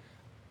fan.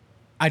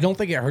 I don't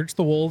think it hurts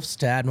the Wolves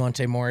to add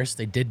Monte Morris.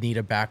 They did need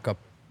a backup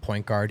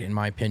point guard, in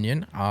my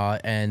opinion.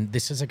 And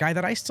this is a guy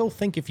that I still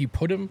think if you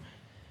put him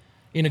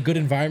in a good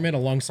environment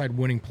alongside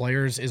winning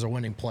players is a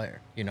winning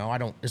player.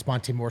 Is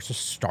Monte Morris a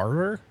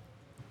starter?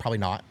 Probably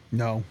not.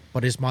 No.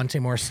 But is Monte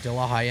Morris still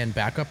a high-end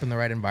backup in the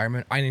right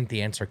environment? I think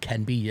the answer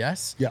can be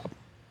yes. Yeah.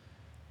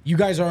 You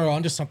guys are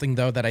onto something,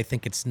 though, that I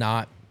think it's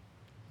not.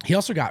 He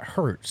also got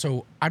hurt.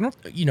 So I don't,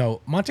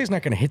 Monte's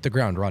not going to hit the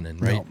ground running,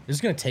 right? No. It's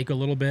going to take a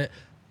little bit.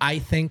 I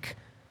think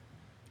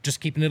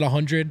just keeping it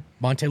 100,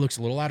 Monte looks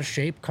a little out of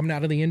shape coming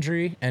out of the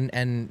injury and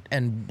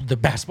the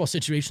basketball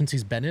situations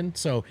he's been in.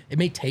 So it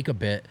may take a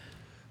bit.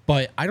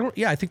 But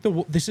I think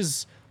this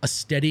is a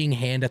steadying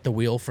hand at the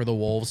wheel for the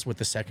Wolves with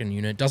the second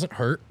unit. Doesn't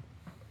hurt.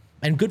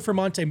 And good for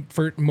Monte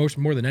for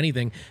more than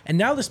anything. And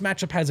now this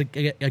matchup has,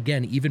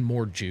 again, even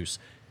more juice.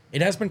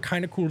 It has been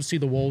kind of cool to see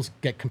the Wolves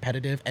get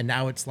competitive, and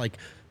now it's like,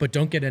 but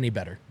don't get any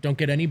better. Don't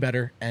get any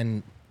better.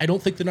 And I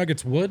don't think the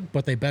Nuggets would,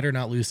 but they better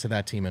not lose to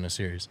that team in a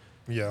series.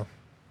 Yeah.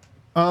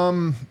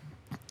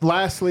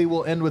 lastly,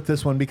 we'll end with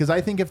this one because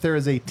I think if there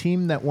is a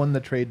team that won the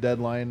trade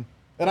deadline,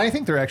 and I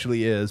think there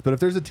actually is, but if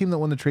there's a team that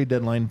won the trade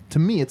deadline, to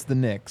me, it's the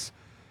Knicks.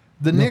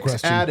 The Knicks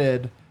question.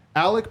 added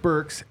Alec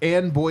Burks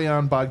and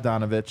Bojan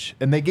Bogdanovic,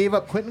 and they gave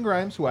up Quentin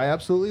Grimes, who I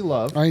absolutely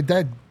love.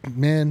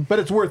 Man. But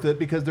it's worth it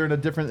because they're in a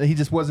different. He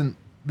just wasn't.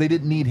 They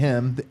didn't need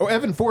him.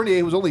 Evan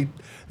Fournier was only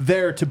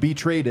there to be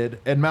traded,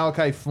 and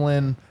Malachi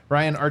Flynn,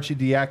 Ryan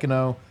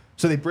Arcidiacono.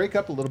 So they break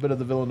up a little bit of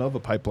the Villanova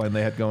pipeline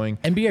they had going.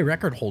 NBA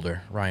record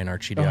holder Ryan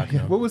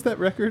Arcidiacono. What was that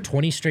record?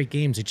 20 straight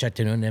games he checked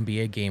into an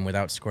NBA game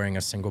without scoring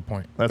a single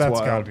point. That's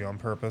wild. got to be on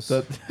purpose.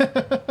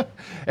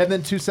 And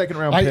then 2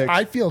 second-round picks.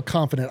 I feel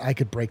confident I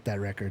could break that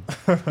record.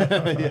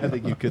 Yeah, I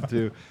think you could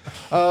too.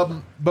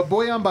 But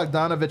Bojan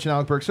Bogdanovic and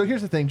Alec Burks. So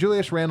here's the thing: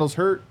 Julius Randle's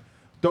hurt.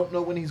 Don't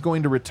know when he's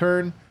going to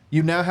return.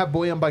 You now have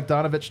Bojan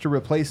Bogdanovic to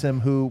replace him,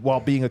 who, while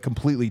being a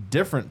completely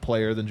different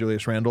player than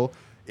Julius Randle,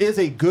 is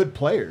a good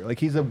player. Like,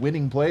 he's a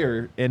winning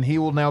player, and he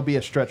will now be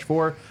a stretch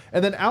four.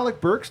 And then Alec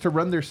Burks to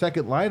run their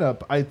second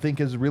lineup, I think,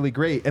 is really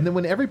great. And then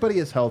when everybody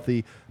is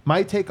healthy,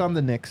 my take on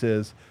the Knicks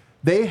is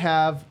they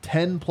have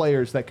 10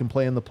 players that can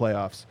play in the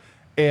playoffs.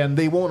 And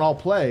they won't all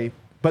play,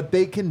 but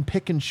they can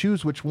pick and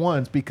choose which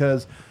ones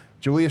because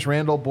Julius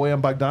Randle,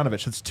 Bojan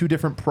Bogdanovic, it's two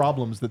different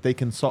problems that they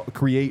can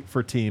create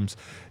for teams.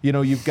 You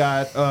know, you've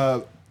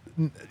got...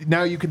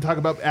 now you can talk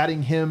about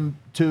adding him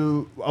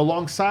to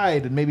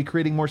alongside and maybe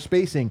creating more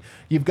spacing.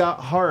 You've got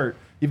Hart.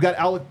 You've got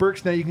Alec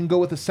Burks. Now you can go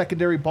with a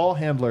secondary ball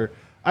handler.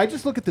 I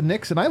just look at the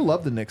Knicks, and I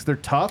love the Knicks. They're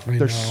tough.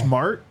 They're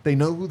smart. They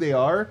know who they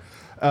are.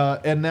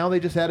 And now they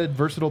just added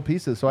versatile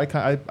pieces. So I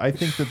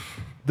think that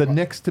the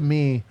Knicks, to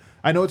me,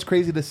 I know it's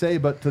crazy to say,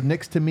 but the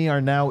Knicks, to me,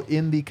 are now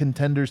in the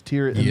contenders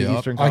tier in the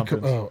Eastern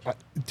Conference.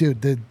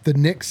 Dude, the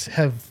Knicks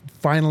have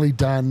finally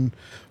done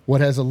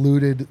what has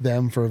eluded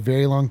them for a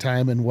very long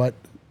time and what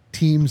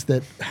teams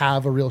that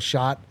have a real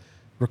shot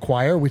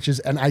require, which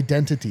is an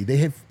identity.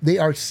 They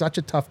are such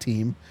a tough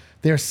team.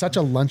 They are such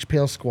a lunch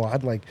pail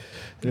squad. Like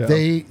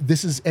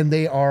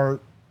they are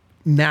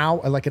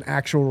now like an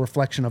actual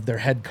reflection of their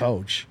head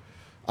coach.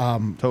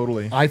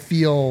 Totally. I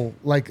feel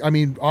like, I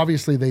mean,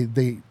 obviously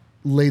they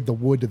laid the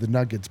wood to the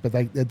Nuggets, but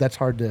that's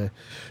hard to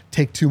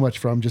take too much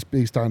from just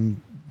based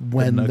on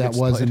when that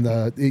was in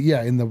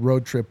the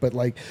road trip. But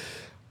like,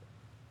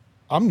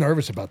 I'm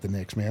nervous about the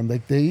Knicks, man.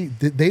 Like they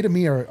to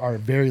me are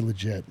very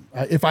legit.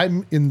 If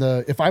I'm in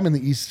the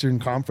Eastern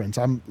Conference,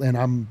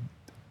 I'm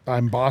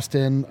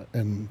Boston,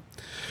 and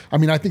I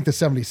mean I think the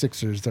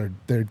 76ers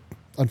they're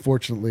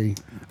unfortunately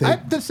the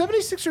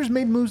 76ers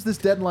made moves this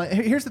deadline.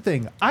 Here's the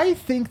thing: I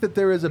think that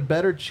there is a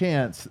better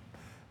chance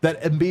that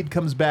Embiid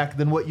comes back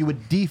than what you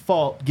would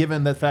default,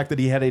 given the fact that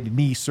he had a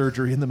knee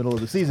surgery in the middle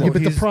of the season. Yeah,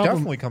 but he's the problem,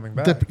 definitely coming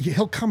back.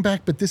 He'll come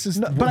back, but this is.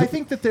 No, but I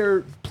think that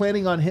they're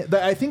planning on him.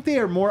 I think they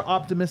are more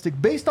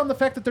optimistic based on the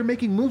fact that they're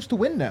making moves to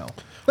win now.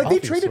 Like they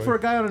traded for a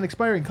guy on an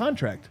expiring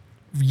contract.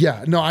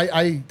 Yeah, no,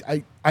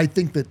 I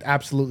think that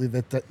absolutely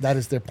that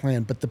is their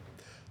plan. But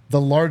the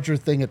larger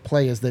thing at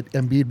play is that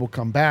Embiid will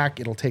come back.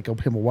 It'll take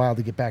him a while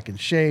to get back in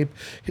shape.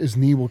 His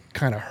knee will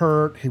kind of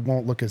hurt. He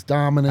won't look as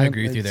dominant. I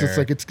agree with you there. It's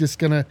like it's just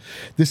gonna.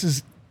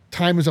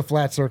 Time is a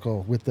flat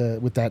circle with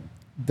that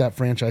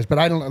franchise. But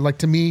I don't like,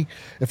 to me,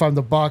 if I'm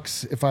the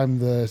Bucks, if I'm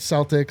the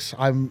Celtics,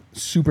 I'm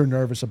super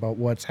nervous about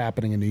what's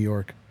happening in New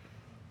York.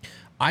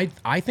 I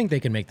think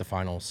they can make the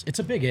finals. It's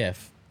a big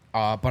if,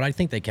 but I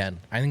think they can.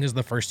 I think this is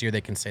the first year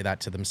they can say that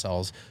to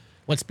themselves.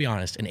 Let's be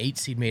honest, an 8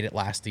 seed made it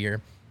last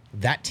year.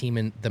 That team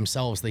in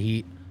themselves, the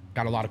Heat,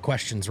 got a lot of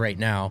questions right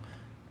now.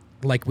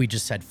 Like we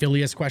just said,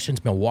 Philly has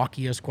questions,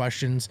 Milwaukee has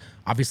questions.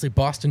 Obviously,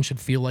 Boston should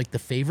feel like the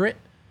favorite.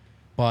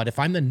 But if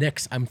I'm the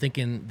Knicks, I'm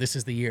thinking this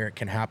is the year it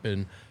can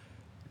happen.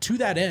 To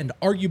that end,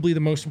 arguably the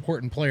most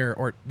important player,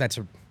 or that's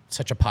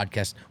such a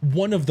podcast,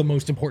 one of the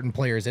most important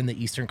players in the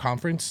Eastern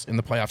Conference in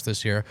the playoffs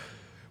this year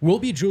will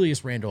be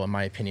Julius Randle, in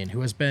my opinion,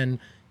 who has been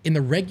in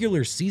the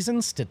regular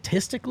season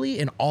statistically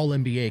an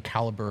all-NBA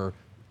caliber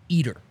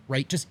eater,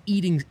 right? Just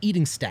eating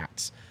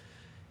stats.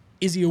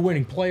 Is he a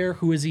winning player?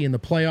 Who is he in the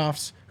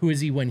playoffs? Who is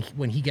he when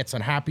he gets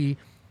unhappy?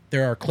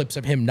 There are clips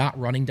of him not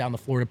running down the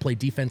floor to play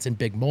defense in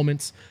big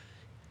moments.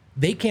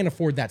 They can't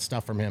afford that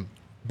stuff from him.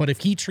 But if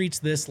he treats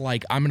this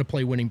like I'm going to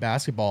play winning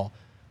basketball,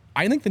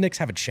 I think the Knicks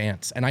have a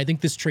chance. And I think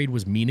this trade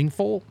was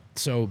meaningful.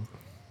 So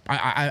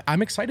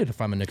I'm excited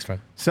if I'm a Knicks fan.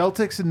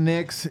 Celtics and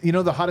Knicks,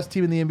 the hottest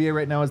team in the NBA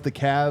right now is the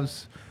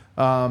Cavs.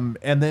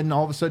 And then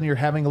all of a sudden you're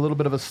having a little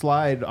bit of a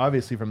slide,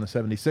 obviously from the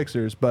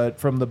 76ers, but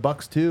from the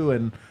Bucks too.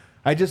 And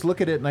I just look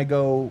at it and I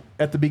go,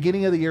 at the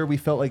beginning of the year, we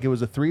felt like it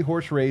was a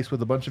 3-horse race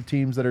with a bunch of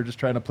teams that are just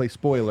trying to play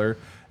spoiler.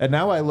 And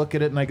now I look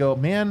at it and I go,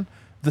 man,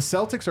 the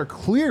Celtics are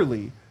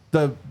clearly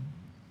the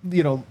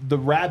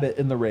rabbit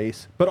in the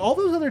race. But all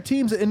those other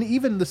teams, and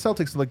even the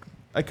Celtics, like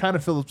I kind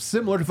of feel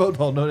similar to Vote,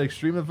 not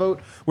extreme of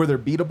Vote, where they're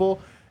beatable.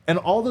 And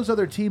all those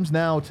other teams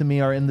now, to me,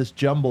 are in this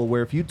jumble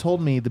where if you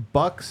told me the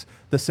Bucks,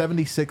 the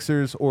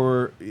 76ers,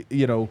 or,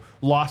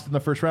 lost in the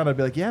first round, I'd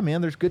be like, yeah,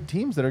 man, there's good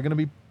teams that are going to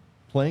be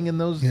playing in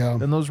those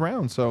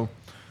rounds. So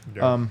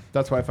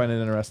that's why I find it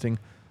interesting.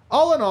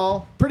 All in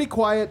all, pretty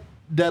quiet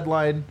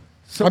deadline.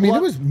 So I mean,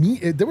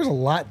 what- there was a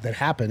lot that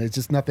happened. It's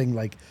just nothing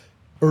like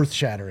earth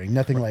shattering,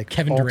 nothing like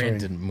Kevin altering.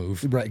 Durant didn't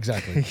move. Right,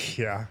 exactly.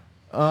 Yeah.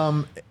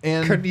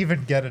 and Couldn't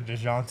even get a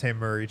DeJounte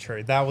Murray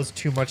trade. That was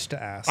too much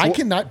to ask. I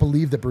cannot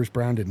believe that Bruce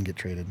Brown didn't get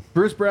traded.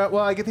 Bruce Brown.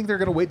 Well, I think they're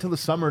going to wait till the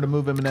summer to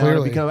move him now.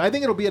 Clearly. Because I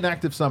think it'll be an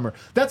active summer.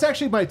 That's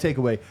actually my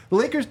takeaway. The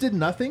Lakers did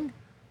nothing.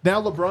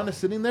 Now LeBron is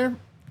sitting there.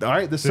 All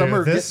right, this Dude,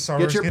 summer, this get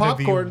summer's your gonna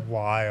popcorn. be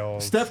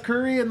wild. Steph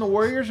Curry and the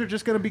Warriors are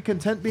just going to be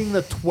content being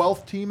the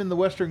 12th team in the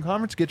Western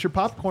Conference. Get your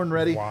popcorn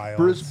ready. Wild.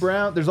 Bruce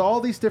Brown. There's all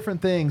these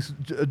different things.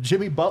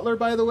 Jimmy Butler,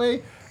 by the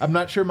way, I'm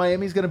not sure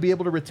Miami's going to be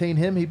able to retain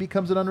him. He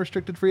becomes an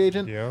unrestricted free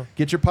agent. Yeah.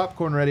 Get your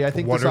popcorn ready. I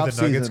think What this are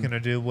the Nuggets offseason. going to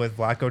do with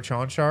Vlatko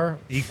Čančar?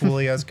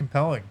 Equally as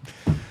compelling.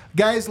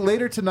 Guys,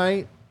 later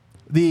tonight,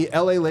 the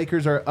LA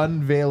Lakers are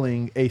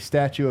unveiling a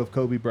statue of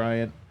Kobe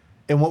Bryant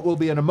in what will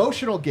be an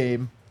emotional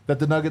game that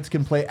the Nuggets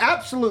can play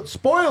absolute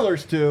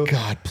spoilers to.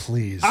 God,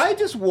 please. I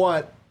just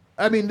want,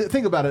 I mean,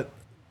 think about it.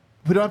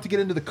 We don't have to get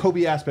into the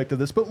Kobe aspect of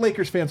this, but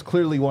Lakers fans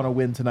clearly want to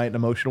win tonight, an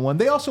emotional one.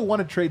 They also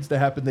wanted trades to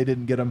happen. They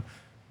didn't get them.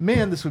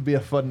 Man, this would be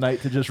a fun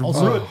night to just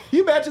ruin.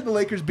 You imagine the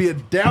Lakers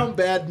being down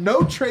bad,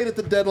 no trade at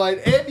the deadline,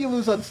 and you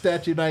lose on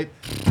statue night.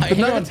 The Hang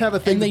Nuggets on. have a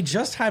thing. And they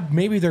just had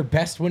maybe their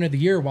best win of the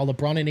year while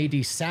LeBron and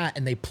AD sat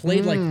and they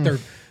played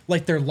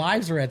like their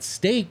lives are at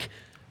stake.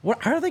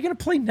 What? How are they going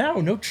to play now?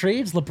 No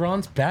trades.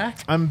 LeBron's back.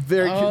 I'm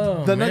very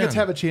Oh, The Nuggets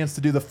man. have a chance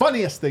to do the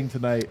funniest thing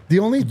tonight. the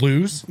only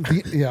Lose.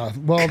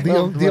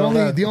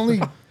 the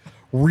only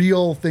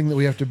real thing that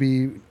we have to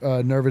be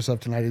nervous of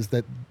tonight is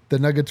that the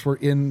Nuggets were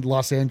in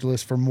Los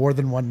Angeles for more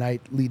than one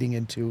night leading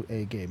into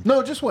a game.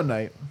 No, just one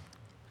night.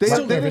 They Still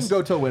didn't nervous.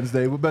 go till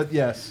Wednesday, but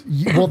yes.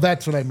 Well,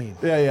 that's what I mean.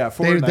 Yeah,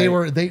 for They, a they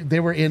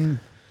night. were in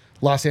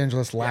Los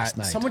Angeles last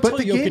night. Someone But tell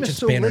the game Jokic is it's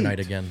so banner late. night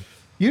again.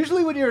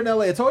 Usually when you're in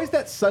LA, it's always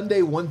that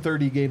Sunday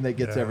 1:30 game that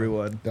gets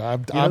everyone.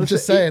 I'm You know, just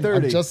it's saying.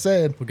 I'm 8:30. just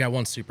saying. We got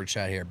one super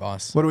chat here,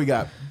 boss. What do we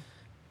got?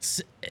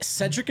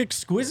 Cedric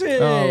Exquisite.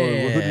 Oh,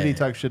 who did he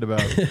talk shit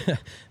about?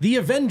 The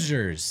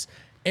Avengers.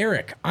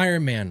 Eric,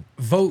 Iron Man,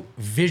 Vote,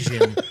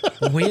 Vision,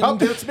 Wind, Oh,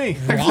 that's me.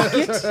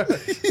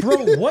 Rocket.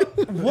 Bro,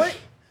 what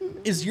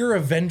is your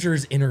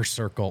Avengers inner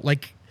circle?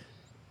 Like,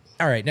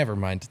 all right, never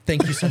mind.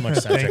 Thank you so much,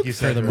 Cedric, you,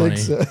 for the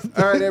Cedric. money.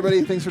 All right,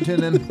 everybody. Thanks for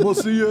tuning in. We'll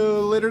see you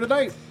later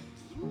tonight.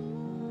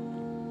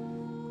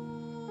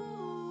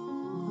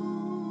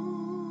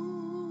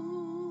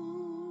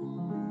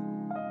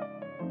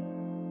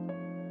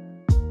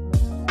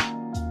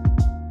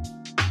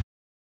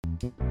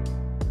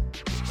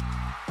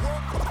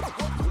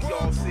 We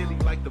all silly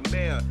like the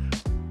mayor.